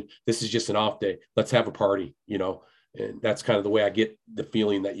competition, this is just an off day. Let's have a party, and that's kind of the way I get the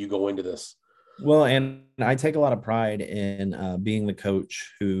feeling that you go into this. Well, and I take a lot of pride in being the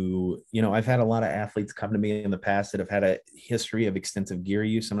coach who, I've had a lot of athletes come to me in the past that have had a history of extensive gear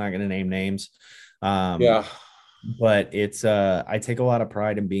use. I'm not going to name names. Yeah. But I take a lot of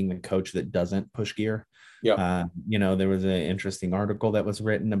pride in being the coach that doesn't push gear. Yeah. There was an interesting article that was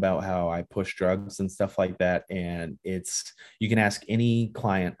written about how I push drugs and stuff like that. And you can ask any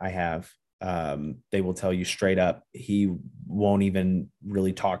client I have, they will tell you straight up, he won't even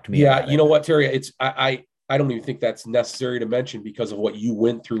really talk to me Yeah. about You it. know what, Terry? I don't even think that's necessary to mention because of what you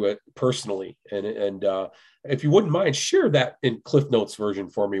went through it personally. And if you wouldn't mind, share that in Cliff Notes version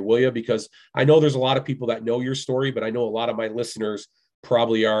for me, will you? Because I know there's a lot of people that know your story, but I know a lot of my listeners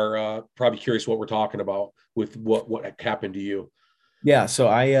probably are probably curious what we're talking about with what happened to you. Yeah. So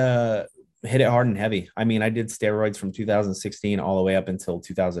I hit it hard and heavy. I mean, I did steroids from 2016 all the way up until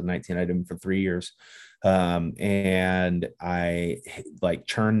 2019. I did them for 3 years. And I like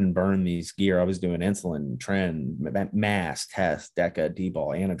churn and burn these gear. I was doing insulin, trend, mass, test, DECA, D-ball,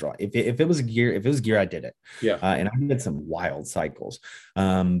 Anadrol. If it was gear, I did it. Yeah. And I did some wild cycles.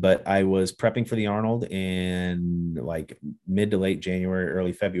 But I was prepping for the Arnold in like mid to late January,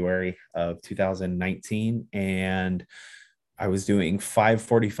 early February of 2019. And I was doing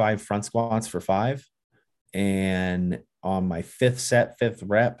 545 front squats for 5. And on my fifth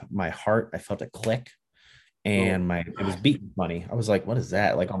rep, I felt a click Oh, and it was God. beating funny. I was like, what is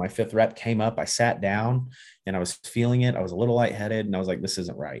that? Like on my 5th rep came up, I sat down and I was feeling it. I was a little lightheaded and I was like, this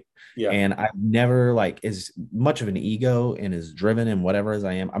isn't right. Yeah. And I've never like as much of an ego and as driven and whatever as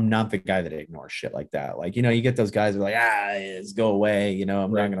I am. I'm not the guy that ignores shit like that. Like, you get those guys who are like, it's go away. I'm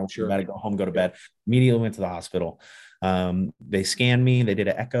not Right. going to Sure. about it, go home, go to bed. Immediately went to the hospital. They scanned me. They did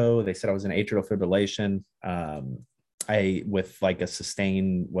an echo. They said I was in atrial fibrillation. I with like a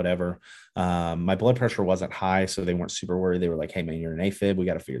sustained whatever. My blood pressure wasn't high, so they weren't super worried. They were like, "Hey man, you're an AFib. We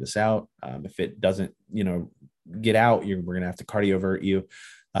got to figure this out. If it doesn't, get out, we're gonna have to cardiovert you."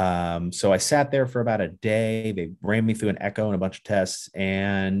 So I sat there for about a day. They ran me through an echo and a bunch of tests,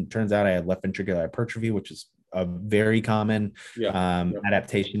 and turns out I had left ventricular hypertrophy, which is a very common Yeah. Yeah.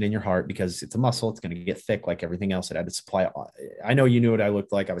 adaptation in your heart because it's a muscle. It's going to get thick like everything else. It had to supply. I know you knew what I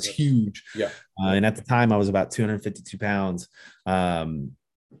looked like. I was huge. Yeah. And at the time I was about 252 pounds. And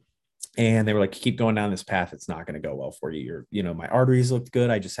they were like, keep going down this path. It's not going to go well for you. My arteries looked good.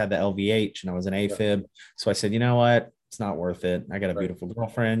 I just had the LVH and I was an AFib. So I said, you know what? It's not worth it. I got a beautiful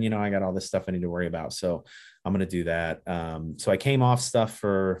girlfriend. I got all this stuff I need to worry about. So I'm going to do that. So I came off stuff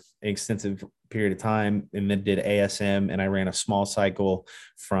for an extensive period of time and then did ASM, and I ran a small cycle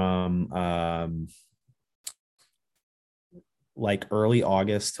from like early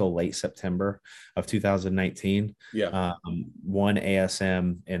August till late September of 2019. Yeah. One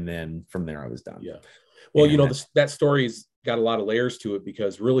ASM, and then from there I was done. Yeah. Well, And that story's got a lot of layers to it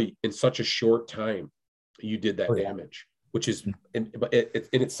because really in such a short time, you did that damage, which is in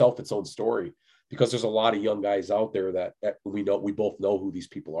itself its own story, because there's a lot of young guys out there that we both know who these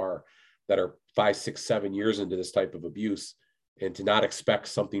people are that are 5, 6, 7 years into this type of abuse, and to not expect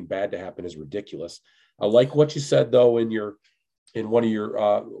something bad to happen is ridiculous. I like what you said though in one of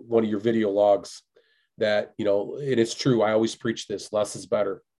your video logs that, and it's true. I always preach this: less is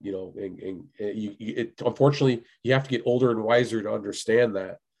better, and unfortunately you have to get older and wiser to understand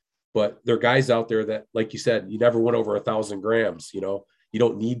that. But there are guys out there that, like you said, you never went over 1,000 grams, you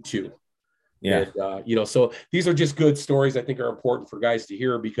don't need to. yeah. And, so these are just good stories I think are important for guys to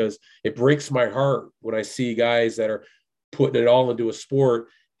hear, because it breaks my heart when I see guys that are putting it all into a sport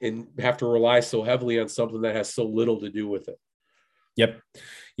and have to rely so heavily on something that has so little to do with it. Yep.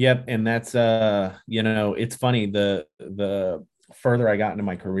 Yep. And that's it's funny. The further I got into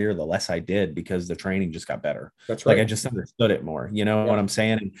my career, the less I did because the training just got better. That's Like right. I just understood it more. You know what Yeah. I'm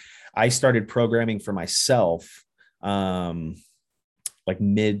saying? And I started programming for myself like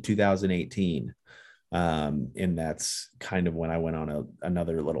mid 2018. And that's kind of when I went on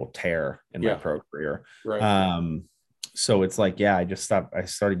another little tear in my Yeah. pro career. Right. So it's like, yeah, I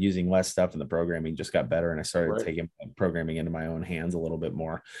started using less stuff and the programming just got better. And I started Right. taking programming into my own hands a little bit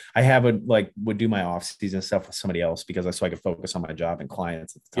more. Would do my off season stuff with somebody else so I could focus on my job and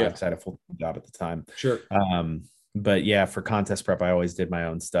clients at the time. Yeah. Cause I had a full job at the time. Sure. But yeah, for contest prep, I always did my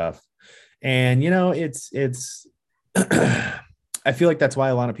own stuff. And it's I feel like that's why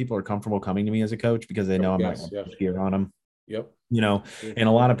a lot of people are comfortable coming to me as a coach because they I know would I'm not guess. going to Yeah. push gear on them. Yep. And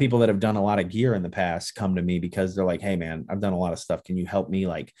a lot of people that have done a lot of gear in the past come to me because they're like, hey man, I've done a lot of stuff, can you help me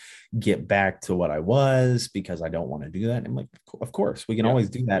like get back to what I was, because I don't want to do that. And I'm like, of course we can Yeah. always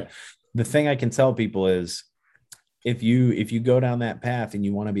do that. Yeah. The thing I can tell people is if you go down that path and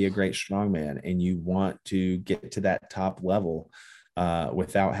you want to be a great strongman and you want to get to that top level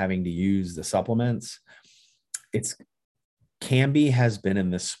without having to use the supplements, it's Camby has been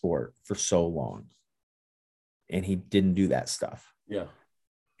in this sport for so long and he didn't do that stuff. Yeah.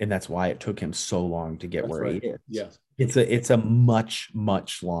 And that's why it took him so long to get That's where right. he is. Yeah. It's a much,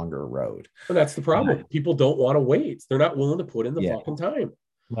 much longer road. And that's the problem. People don't want to wait. They're not willing to put in the Yeah. fucking time.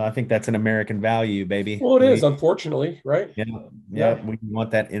 Well, I think that's an American value, baby. Well, it is, unfortunately, right? Yeah, Yeah. we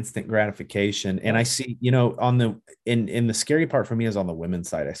want that instant gratification. And Yeah. I see, in the scary part for me is on the women's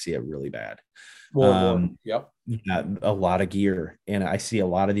side, I see it really bad. More and more. Yep. Yeah, a lot of gear. And I see a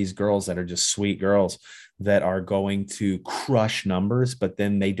lot of these girls that are just sweet girls that are going to crush numbers, but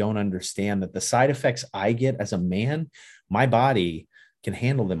then they don't understand that the side effects I get as a man, my body can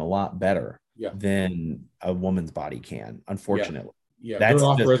handle them a lot better Yeah. than a woman's body can, unfortunately. Yeah. That's They're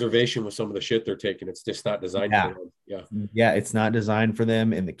off just, reservation with some of the shit they're taking. It's just not designed yeah. for them. Yeah. Yeah, it's not designed for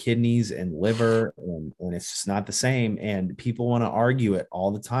them, and the kidneys and liver, and it's just not the same. And people want to argue it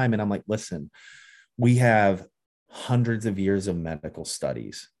all the time. And I'm like, listen, we have hundreds of years of medical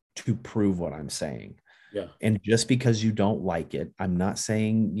studies to prove what I'm saying. Yeah. And just because you don't like it, I'm not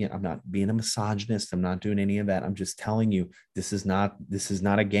saying, I'm not being a misogynist. I'm not doing any of that. I'm just telling you, this is not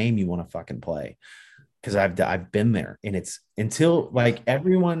a game you want to fucking play. Because I've been there, and it's until like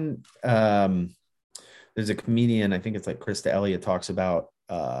everyone. There's a comedian, I think it's like Krista Elliott, talks about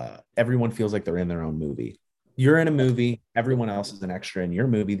everyone feels like they're in their own movie. You're in a movie, everyone else is an extra in your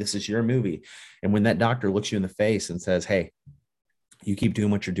movie. This is your movie. And when that doctor looks you in the face and says, hey, you keep doing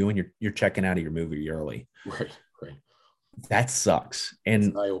what you're doing, you're checking out of your movie early. Right. Right. That sucks.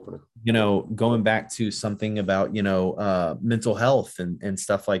 And eye-opener. going back to something about mental health and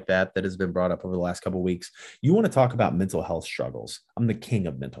stuff like that has been brought up over the last couple of weeks. You want to talk about mental health struggles? I'm the king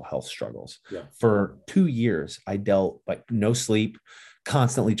of mental health struggles. Yeah. For 2 years I dealt like no sleep,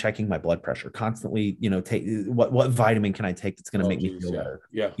 constantly checking my blood pressure, constantly take what vitamin can I take that's going to make me feel better.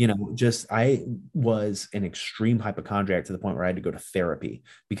 Yeah. I was an extreme hypochondriac to the point where I had to go to therapy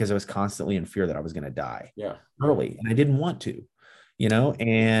because I was constantly in fear that I was going to die early, and I didn't want to.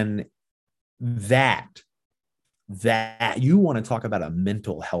 And that you want to talk about a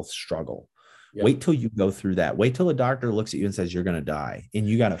mental health struggle. Yeah. Wait till you go through that. Wait till a doctor looks at you and says, you're going to die, and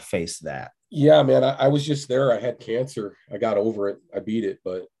you got to face that. Yeah, man. I was just there. I had cancer. I got over it. I beat it,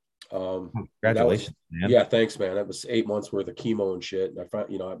 but congratulations, man. Yeah, thanks, man. That was 8 months worth of chemo and shit. And I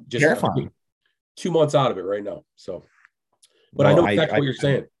found, I'm just terrifying. 2 months out of it right now. So, but I know exactly what you're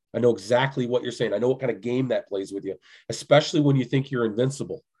saying. I know exactly what you're saying. I know what kind of game that plays with you, especially when you think you're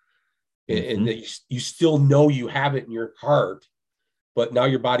invincible, and that you still know you have it in your heart, but now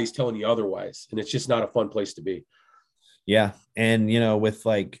your body's telling you otherwise, and it's just not a fun place to be. Yeah. And, with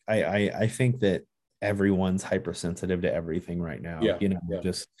like, I think that everyone's hypersensitive to everything right now,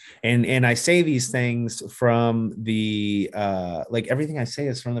 just, and I say these things from the, like everything I say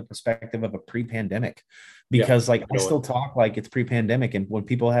is from the perspective of a pre-pandemic, because I still talk like it's pre-pandemic and when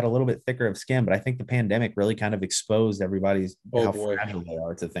people had a little bit thicker of skin, but I think the pandemic really kind of exposed everybody's how fragile they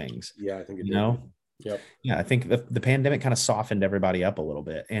are to things. Yeah. I think it did. Yep. Yeah, I think the pandemic kind of softened everybody up a little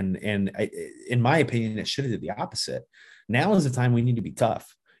bit. And in my opinion, it should have did the opposite. Now is the time we need to be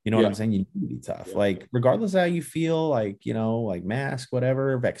tough. You know what I'm saying? You need to be tough. Yeah. Like, regardless of how you feel, like, like mask,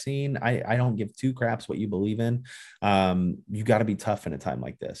 whatever, vaccine, I don't give two craps what you believe in. You got to be tough in a time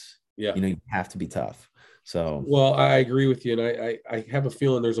like this. Yeah. You have to be tough. So, well, I agree with you. And I have a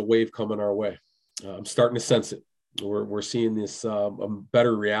feeling there's a wave coming our way. I'm starting to sense it. We're seeing this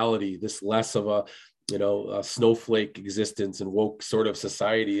better reality, this less of a snowflake existence and woke sort of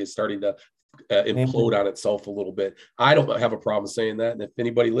society is starting to implode on itself a little bit. I don't have a problem saying that. And if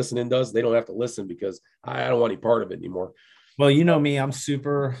anybody listening does, they don't have to listen because I don't want any part of it anymore. Well, you know me, I'm in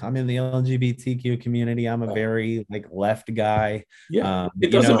the LGBTQ community. I'm a very like left guy. Yeah. It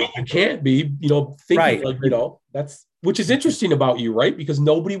doesn't mean you can't be, thinking right. like, that's, which is interesting about you, right? Because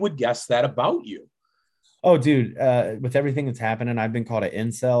nobody would guess that about you. Oh, dude, with everything that's happening, I've been called an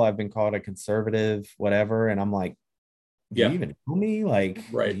incel. I've been called a conservative, whatever. And I'm like, do you even know me? Like,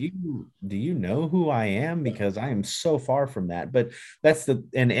 right. do you know who I am? Because I am so far from that. But that's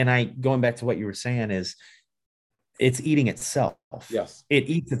going back to what you were saying is it's eating itself. Yes. It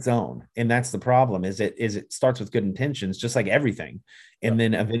eats its own. And that's the problem is it starts with good intentions, just like everything. And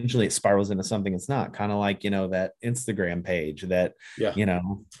then eventually it spirals into something it's not, kind of like, that Instagram page that,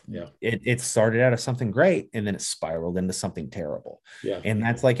 it started out as something great and then it spiraled into something terrible. Yeah. And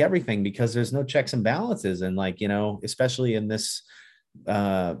that's like everything because there's no checks and balances. And like, especially in this,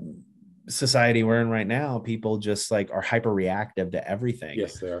 society we're in right now, people just like are hyper reactive to everything.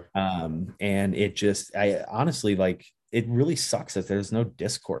 Yes, they are. And I honestly like it really sucks that there's no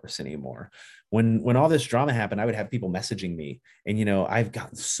discourse anymore. When all this drama happened, I would have people messaging me, and I've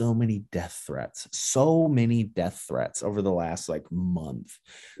gotten so many death threats over the last like month.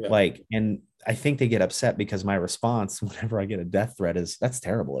 And I think they get upset because my response whenever I get a death threat is that's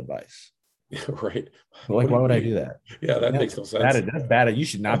terrible advice. Right. Like, why would I do that? Yeah, that makes no sense. That's bad. You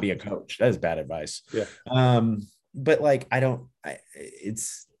should not be a coach. That is bad advice. Yeah. But like,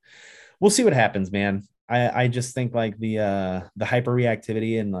 we'll see what happens, man. I just think like the hyper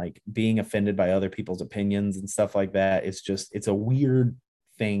reactivity and like being offended by other people's opinions and stuff like that is just, it's a weird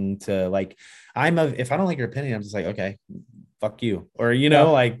thing to like, if I don't like your opinion, I'm just like, okay, fuck you. Or,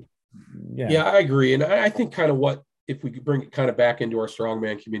 like, yeah, I agree. And I think kind of if we could bring it kind of back into our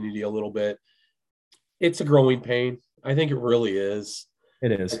strongman community a little bit, it's a growing pain. I think it really is.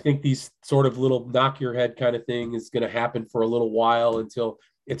 It is. I think these sort of little knock your head kind of thing is going to happen for a little while until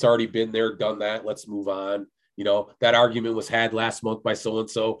it's already been there, done that. Let's move on. That argument was had last month by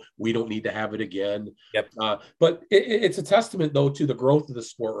so-and-so. We don't need to have it again. Yep. But it's a testament though to the growth of the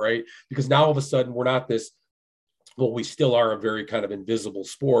sport, right? Because now all of a sudden we're not this, well, we still are a very kind of invisible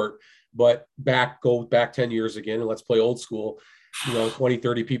sport, but go back 10 years again and let's play old school, 20,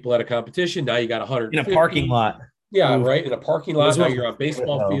 30 people at a competition. Now you got 100 in a parking lot. Yeah. Ooh. Right. In a parking lot. Now you're on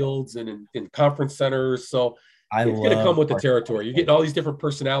baseball fields and in conference centers. So it's going to come with the territory. You're getting all these different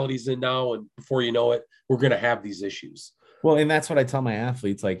personalities in now. And before you know it, we're going to have these issues. Well, and that's what I tell my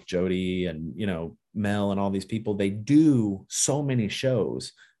athletes like Jody and, Mel and all these people, they do so many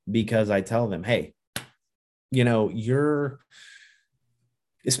shows because I tell them, hey, you're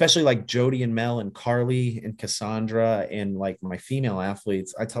especially like Jody and Mel and Carly and Cassandra and like my female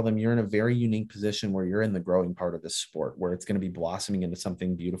athletes, I tell them you're in a very unique position where you're in the growing part of this sport where it's going to be blossoming into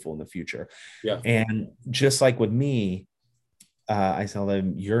something beautiful in the future. Yeah. And just like with me, I tell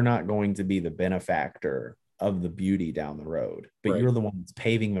them you're not going to be the benefactor of the beauty down the road, but you're the one that's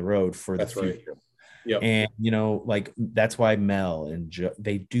paving the road for the future. Right. Yep. And, like that's why Mel and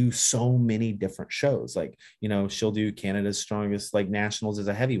they do so many different shows. Like, she'll do Canada's Strongest like nationals as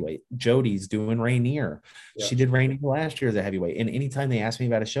a heavyweight. Jody's doing Rainier. Yeah. She did Rainier last year as a heavyweight. And anytime they ask me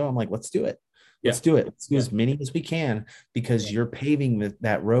about a show, I'm like, let's do it. Let's do it. Let's do as many as we can because you're paving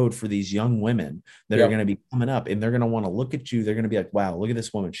that road for these young women that are going to be coming up and they're going to want to look at you. They're going to be like, wow, look at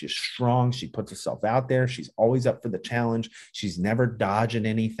this woman. She's strong. She puts herself out there. She's always up for the challenge. She's never dodging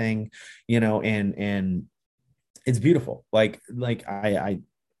anything, and it's beautiful. Like I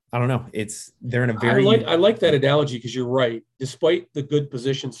don't know. They're in a very, I like that analogy because you're right. Despite the good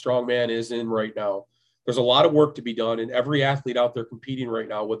position strongman is in right now, there's a lot of work to be done, and every athlete out there competing right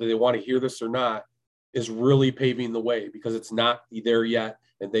now, whether they want to hear this or not, is really paving the way because it's not there yet,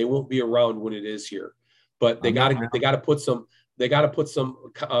 and they won't be around when it is here. But they got to put some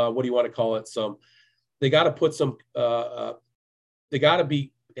what do you want to call it? They got to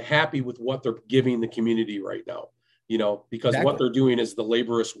be happy with what they're giving the community right now, because what they're doing is the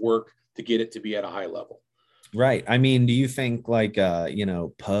laborious work to get it to be at a high level. Right. I mean, do you think like,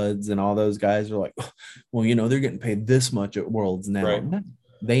 Puds and all those guys are like, well, they're getting paid this much at Worlds now. Right.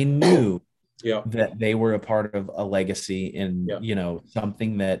 They knew that they were a part of a legacy and,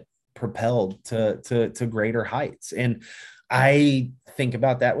 something that propelled to greater heights. And I think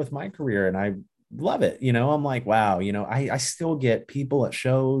about that with my career and I love it. I'm like, wow, I still get people at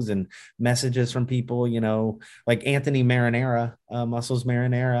shows and messages from people, like Anthony Marinara, Muscles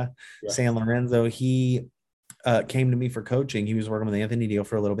Marinara, San Lorenzo. He came to me for coaching. He was working with Anthony Deal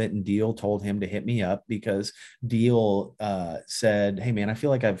for a little bit, and Deal told him to hit me up because Deal said, "Hey man, I feel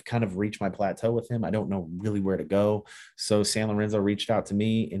like I've kind of reached my plateau with him. I don't know really where to go." So San Lorenzo reached out to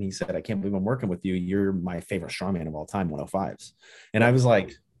me and he said, "I can't believe I'm working with you. You're my favorite strongman of all time, 105s." And I was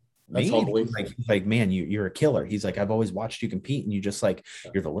like, That's "Me?" humbling. He's like, "Man, you're a killer." He's like, "I've always watched you compete, and you just like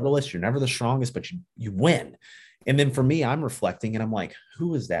you're the littlest, you're never the strongest, but you win." And then for me, I'm reflecting and I'm like,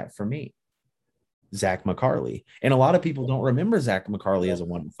 who is that for me? Zach McCarley. And a lot of people don't remember Zach McCarley as a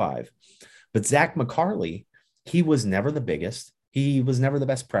 105. But Zach McCarley, he was never the biggest. He was never the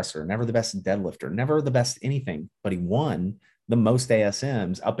best presser, never the best deadlifter, never the best anything, but he won the most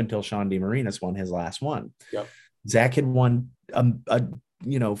ASMs up until Sean DeMarinis won his last one. Yep. Zach had won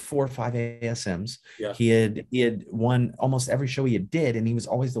a 4 or 5 ASMs. Yeah. He had won almost every show he did, and he was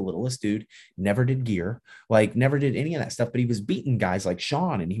always the littlest dude, never did gear, like never did any of that stuff, but he was beating guys like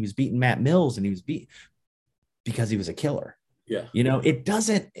Sean, and he was beating Matt Mills, and he was beat because he was a killer. Yeah. It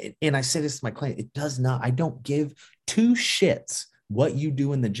doesn't, and I say this to my client, it does not, I don't give two shits what you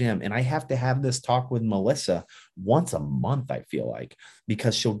do in the gym. And I have to have this talk with Melissa once a month, I feel like,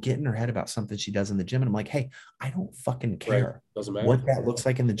 because she'll get in her head about something she does in the gym. And I'm like, hey, I don't fucking care. Right. Doesn't matter what that looks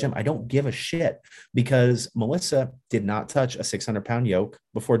like in the gym. I don't give a shit, because Melissa did not touch a 600-pound yoke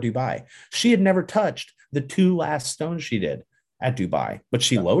before Dubai. She had never touched the 2 last stones she did at Dubai, but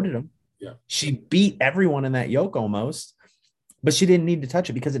she loaded them. Yeah. She beat everyone in that yoke almost, but she didn't need to touch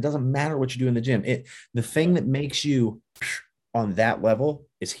it because it doesn't matter what you do in the gym. The thing that makes you on that level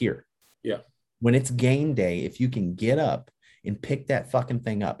is here. Yeah. When it's game day, if you can get up and pick that fucking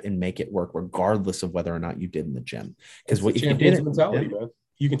thing up and make it work, regardless of whether or not you did in the gym. Because what if you did mentality, man.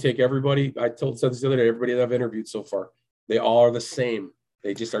 You can take everybody. Said this the other day, everybody that I've interviewed so far, they all are the same.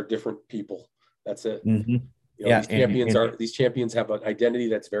 They just are different people. That's it. Mm-hmm. These champions have an identity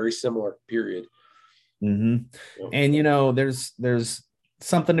that's very similar, period. Mm-hmm. And there's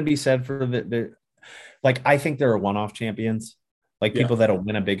something to be said for the like, I think there are one-off champions, like people that'll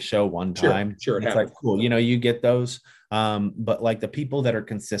win a big show one time. Sure. It's like, cool. You get those. But like the people that are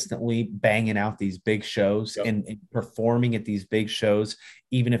consistently banging out these big shows and performing at these big shows,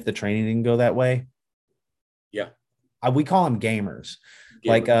 even if the training didn't go that way. Yeah. We call them gamers.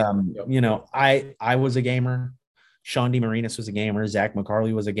 Like, I was a gamer. Sean DeMarinis was a gamer. Zach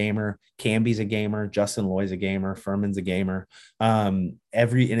McCarley was a gamer. Camby's a gamer. Justin Loy's a gamer. Furman's a gamer. And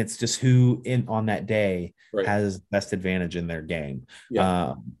it's just who on that day has best advantage in their game.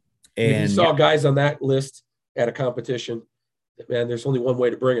 Yeah. And you saw guys on that list at a competition, man, there's only one way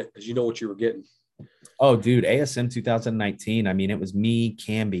to bring it, because you know what you were getting. Oh, dude, ASM 2019. I mean, it was me,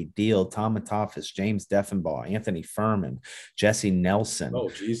 Camby, Deal, Tom Matafis, James Deffenbaugh, Anthony Furman, Jesse Nelson. Oh,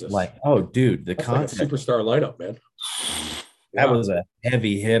 Jesus. Dude, the concept. Like a superstar lineup, man. That was a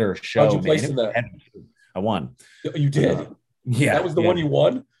heavy hitter show. How'd you place in that? I won. You did? Yeah. That was the one you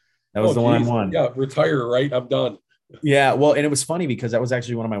won? That was the one I won. Yeah, retire, right? I'm done. Yeah, well, and it was funny because that was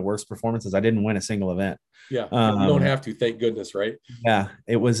actually one of my worst performances. I didn't win a single event. Yeah, you don't have to, thank goodness, right? Yeah,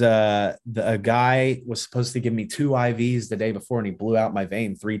 it was a guy was supposed to give me 2 IVs the day before, and he blew out my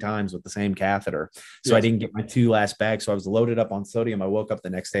vein 3 times with the same catheter. So I didn't get my 2 last bags. So I was loaded up on sodium. I woke up the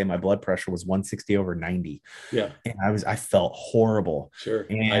next day and my blood pressure was 160/90. Yeah, and I felt horrible. Sure,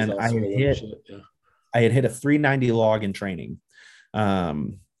 and I had hit a 390 log in training,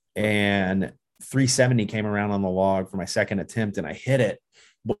 and 370 came around on the log for my second attempt, and I hit it.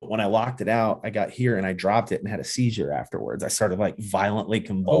 But when I locked it out, I got here and I dropped it and had a seizure afterwards. I started like violently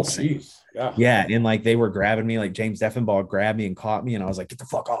convulsing. Oh, yeah. And like they were grabbing me, like James Deffenbaugh grabbed me and caught me. And I was like, get the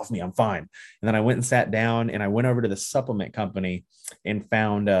fuck off me. I'm fine. And then I went and sat down and I went over to the supplement company and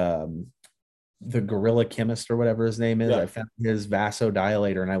found the Gorilla Chemist or whatever his name is. I found his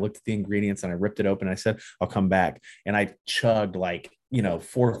vasodilator and I looked at the ingredients and I ripped it open. And I said, I'll come back. And I chugged 4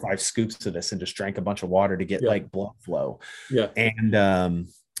 or 5 scoops of this and just drank a bunch of water to get like blood flow. Yeah. And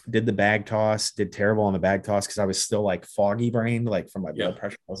did the bag toss, did terrible on the bag toss because I was still like foggy brained, like from my blood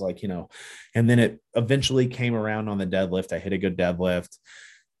pressure. I was like, and then it eventually came around on the deadlift. I hit a good deadlift.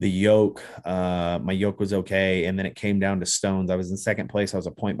 The yoke, my yoke was okay. And then it came down to stones. I was in second place. I was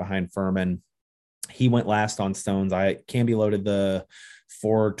a point behind Furman. He went last on stones. Camby loaded the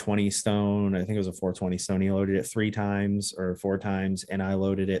 420 stone. I think it was a 420 stone. He loaded it 3 times or 4 times, and I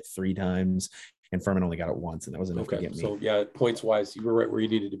loaded it 3 times. And Furman only got it once, and that was enough to get me. So yeah, points wise, you were right where you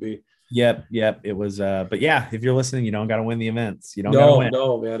needed to be. Yep. It was. But yeah, if you're listening, you don't got to win the events. You don't got to win.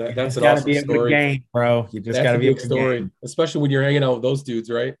 No, man, that's an awesome be a story. Good game, bro. You just got to be a big story, game. Especially when you're hanging out with those dudes,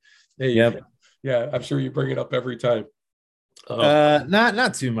 right? Hey, yep. Yeah, I'm sure you bring it up every time.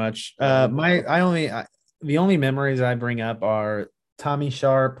 Not too much. The only memories I bring up are Tommy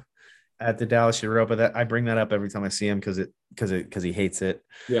Sharp, at the Dallas Europa. That I bring that up every time I see him because he hates it.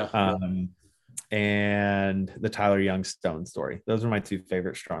 Yeah. And the Tyler Youngstone story. Those are my two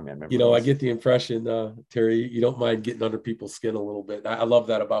favorite strongman memories. You know, I get the impression, Terry, you don't mind getting under people's skin a little bit. I love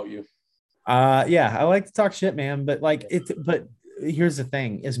that about you. Yeah, I like to talk shit, man. But here's the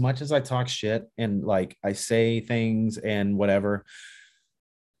thing: as much as I talk shit and like I say things and whatever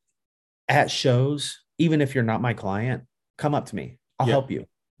at shows, even if you're not my client, come up to me. I'll Yeah. help you.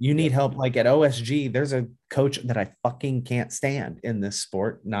 You need help. Like at OSG, there's a coach that I fucking can't stand in this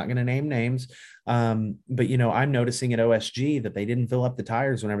sport. Not going to name names. But you know, I'm noticing at OSG that they didn't fill up the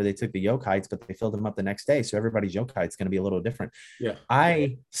tires whenever they took the yoke heights, but they filled them up the next day. So everybody's yoke height's going to be a little different. Yeah.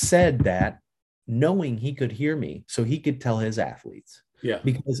 I said that knowing he could hear me so he could tell his athletes. Yeah.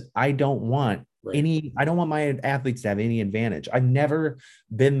 Because I don't want I don't want my athletes to have any advantage. I've never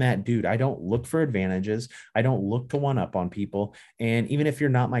been that dude. I don't look for advantages. I don't look to one up on people. And even if you're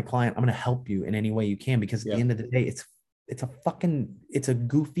not my client, I'm going to help you in any way you can, because at the end of the day, it's a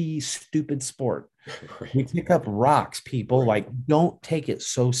goofy, stupid sport. Right. We pick up rocks, people. Like, don't take it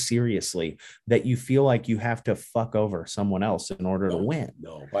so seriously that you feel like you have to fuck over someone else in order to win.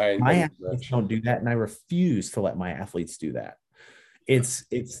 No, my athletes don't do that, and I refuse to let my athletes do that. It's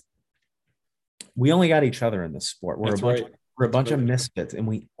we only got each other in this sport. We're a bunch of misfits, and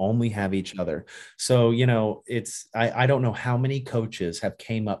we only have each other. So, you know, I don't know how many coaches have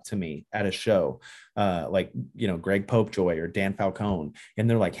came up to me at a show, like, you know, Greg Popejoy or Dan Falcone, and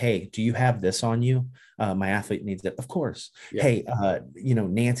they're like, "Hey, do you have this on you? My athlete needs it." Of course. Yeah. Hey, you know,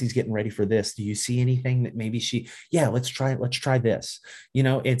 Nancy's getting ready for this. Do you see anything that maybe let's try this. You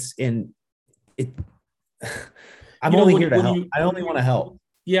know, I'm only here to help. I only want to help.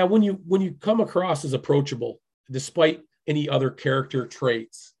 Yeah, when you come across as approachable, despite any other character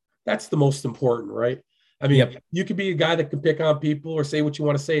traits, that's the most important, right? I mean, You could be a guy that can pick on people or say what you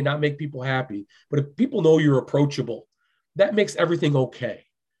want to say and not make people happy. But if people know you're approachable, that makes everything okay,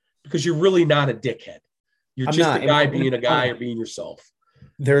 because you're really not a dickhead. You're just a guy being a guy or being yourself.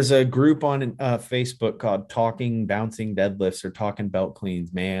 There's a group on Facebook called Talking Bouncing Deadlifts or Talking Belt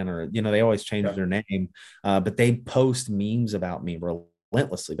Cleans, man, or, you know, they always change their name, but they post memes about me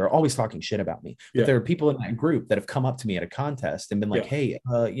relentlessly. They're always talking shit about me. But there are people in that group that have come up to me at a contest and been like, "Hey,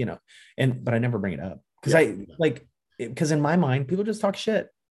 you know," but I never bring it up because in my mind, people just talk shit.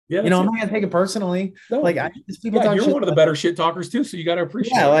 Yeah, you know, I'm not gonna take it personally. No, like, you're one of the better shit talkers too, so you got to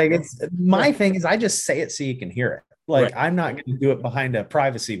appreciate. Yeah, like it's my thing is I just say it so you can hear it. Like, I'm not going to do it behind a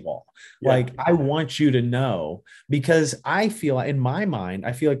privacy wall. Like, I want you to know, because I feel in my mind,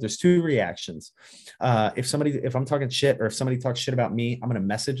 I feel like there's two reactions. If I'm talking shit, or if somebody talks shit about me, I'm going to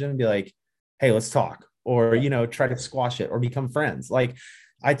message them and be like, "Hey, let's talk," or, you know, try to squash it or become friends. Like,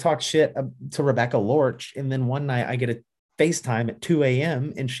 I talk shit to Rebecca Lorch, and then one night I get a FaceTime at 2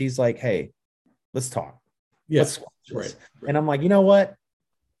 a.m. and she's like, "Hey, let's talk." Yes. Right. And I'm like, you know what?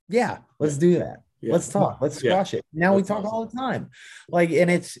 Yeah, let's do that. Yeah. Let's talk. Let's squash it. Now we talk all the time. Like, and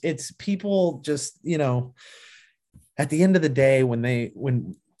it's people just, you know, at the end of the day,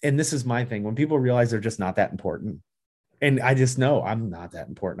 and this is my thing, when people realize they're just not that important. And I just know I'm not that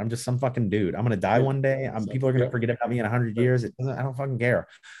important. I'm just some fucking dude. I'm going to die one day. People are going to forget about me in 100 years. I don't fucking care.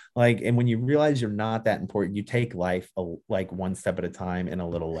 Like, and when you realize you're not that important, you take life like one step at a time and a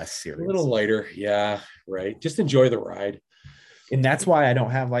little less serious. A little lighter. Yeah. Right. Just enjoy the ride. And that's why I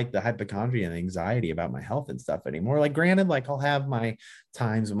don't have like the hypochondria and anxiety about my health and stuff anymore. Like, granted, like I'll have my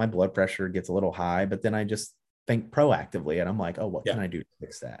times when my blood pressure gets a little high, but then I just think proactively and I'm like, oh, what can I do to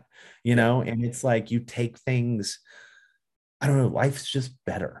fix that? You know? And it's like, you take things, I don't know, life's just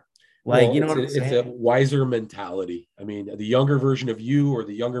better. Like, well, you know what I'm saying? It's a wiser mentality. I mean, the younger version of you or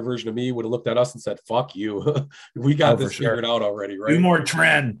the younger version of me would have looked at us and said, "Fuck you. We got this figured out already," right? Do more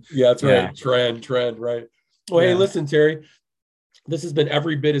trend. Yeah, that's right. Trend, right? Well, hey, listen, Terry, this has been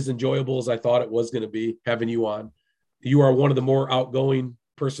every bit as enjoyable as I thought it was going to be having you on. You are one of the more outgoing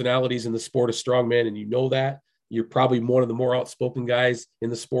personalities in the sport of strongman, and you know that. You're probably one of the more outspoken guys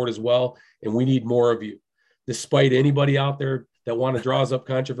in the sport as well, and we need more of you. Despite anybody out there that want to draw us up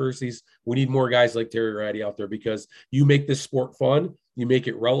controversies, we need more guys like Terry Ratty out there, because you make this sport fun, you make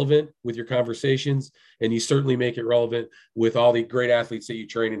it relevant with your conversations, and you certainly make it relevant with all the great athletes that you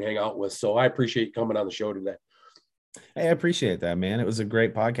train and hang out with. So I appreciate you coming on the show today. Hey, I appreciate that, man. It was a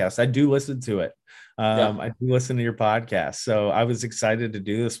great podcast. I do listen to it. I do listen to your podcast. So I was excited to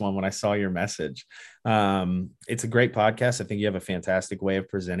do this one when I saw your message. It's a great podcast. I think you have a fantastic way of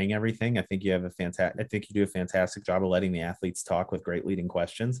presenting everything. I think you do a fantastic job of letting the athletes talk with great leading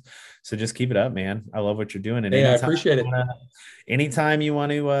questions. So just keep it up, man. I love what you're doing. And I appreciate it. Anytime you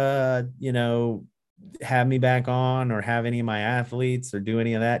want to, you know, have me back on or have any of my athletes or do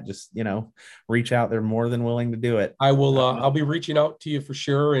any of that, just, reach out. They're more than willing to do it. I will. I'll be reaching out to you for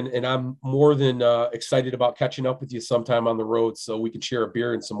sure, and I'm more than excited about catching up with you sometime on the road, so we can share a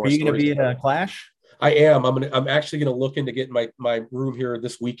beer and some more Are you going to stories. be at a Clash? I am. I'm actually going to look into getting my room here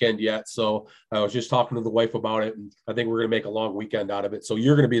this weekend yet. So I was just talking to the wife about it, and I think we're going to make a long weekend out of it. So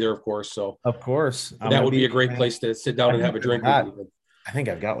you're going to be there, of course. So Of course, that would be a great place to sit down and have a drink with you. I think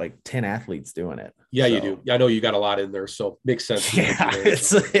I've got like 10 athletes doing it. Yeah, you do. I know you got a lot in there, so makes sense. Yeah,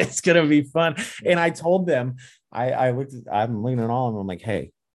 it's gonna be fun. And I told them, I'm looking at all of them. I'm like,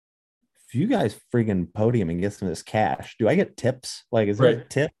 hey, if you guys friggin' podium and get some of this cash, do I get tips? Like, is there a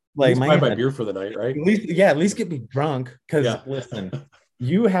tip? Like, buy my beer for the night, right? At least get me drunk. Because listen,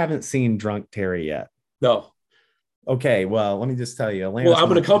 you haven't seen drunk Terry yet. No. Okay, well, let me just tell you, I'm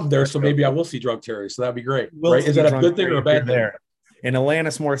going to come there, so maybe I will see drunk Terry. So that'd be great, right? Is that a good thing or a bad thing? And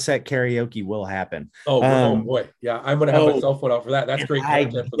Alanis Morissette karaoke will happen. Oh boy. Yeah. I'm going to have my cell phone out for that. That's great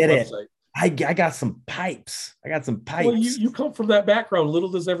content for the website. I got some pipes. Well, you come from that background. Little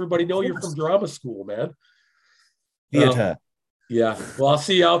does everybody know you're from drama school, man. Theater. Yeah. Well, I'll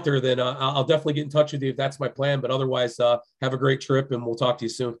see you out there then. I'll definitely get in touch with you if that's my plan. But otherwise, have a great trip and we'll talk to you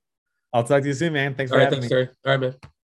soon. I'll talk to you soon, man. Thanks for having me. Terry. All right, man.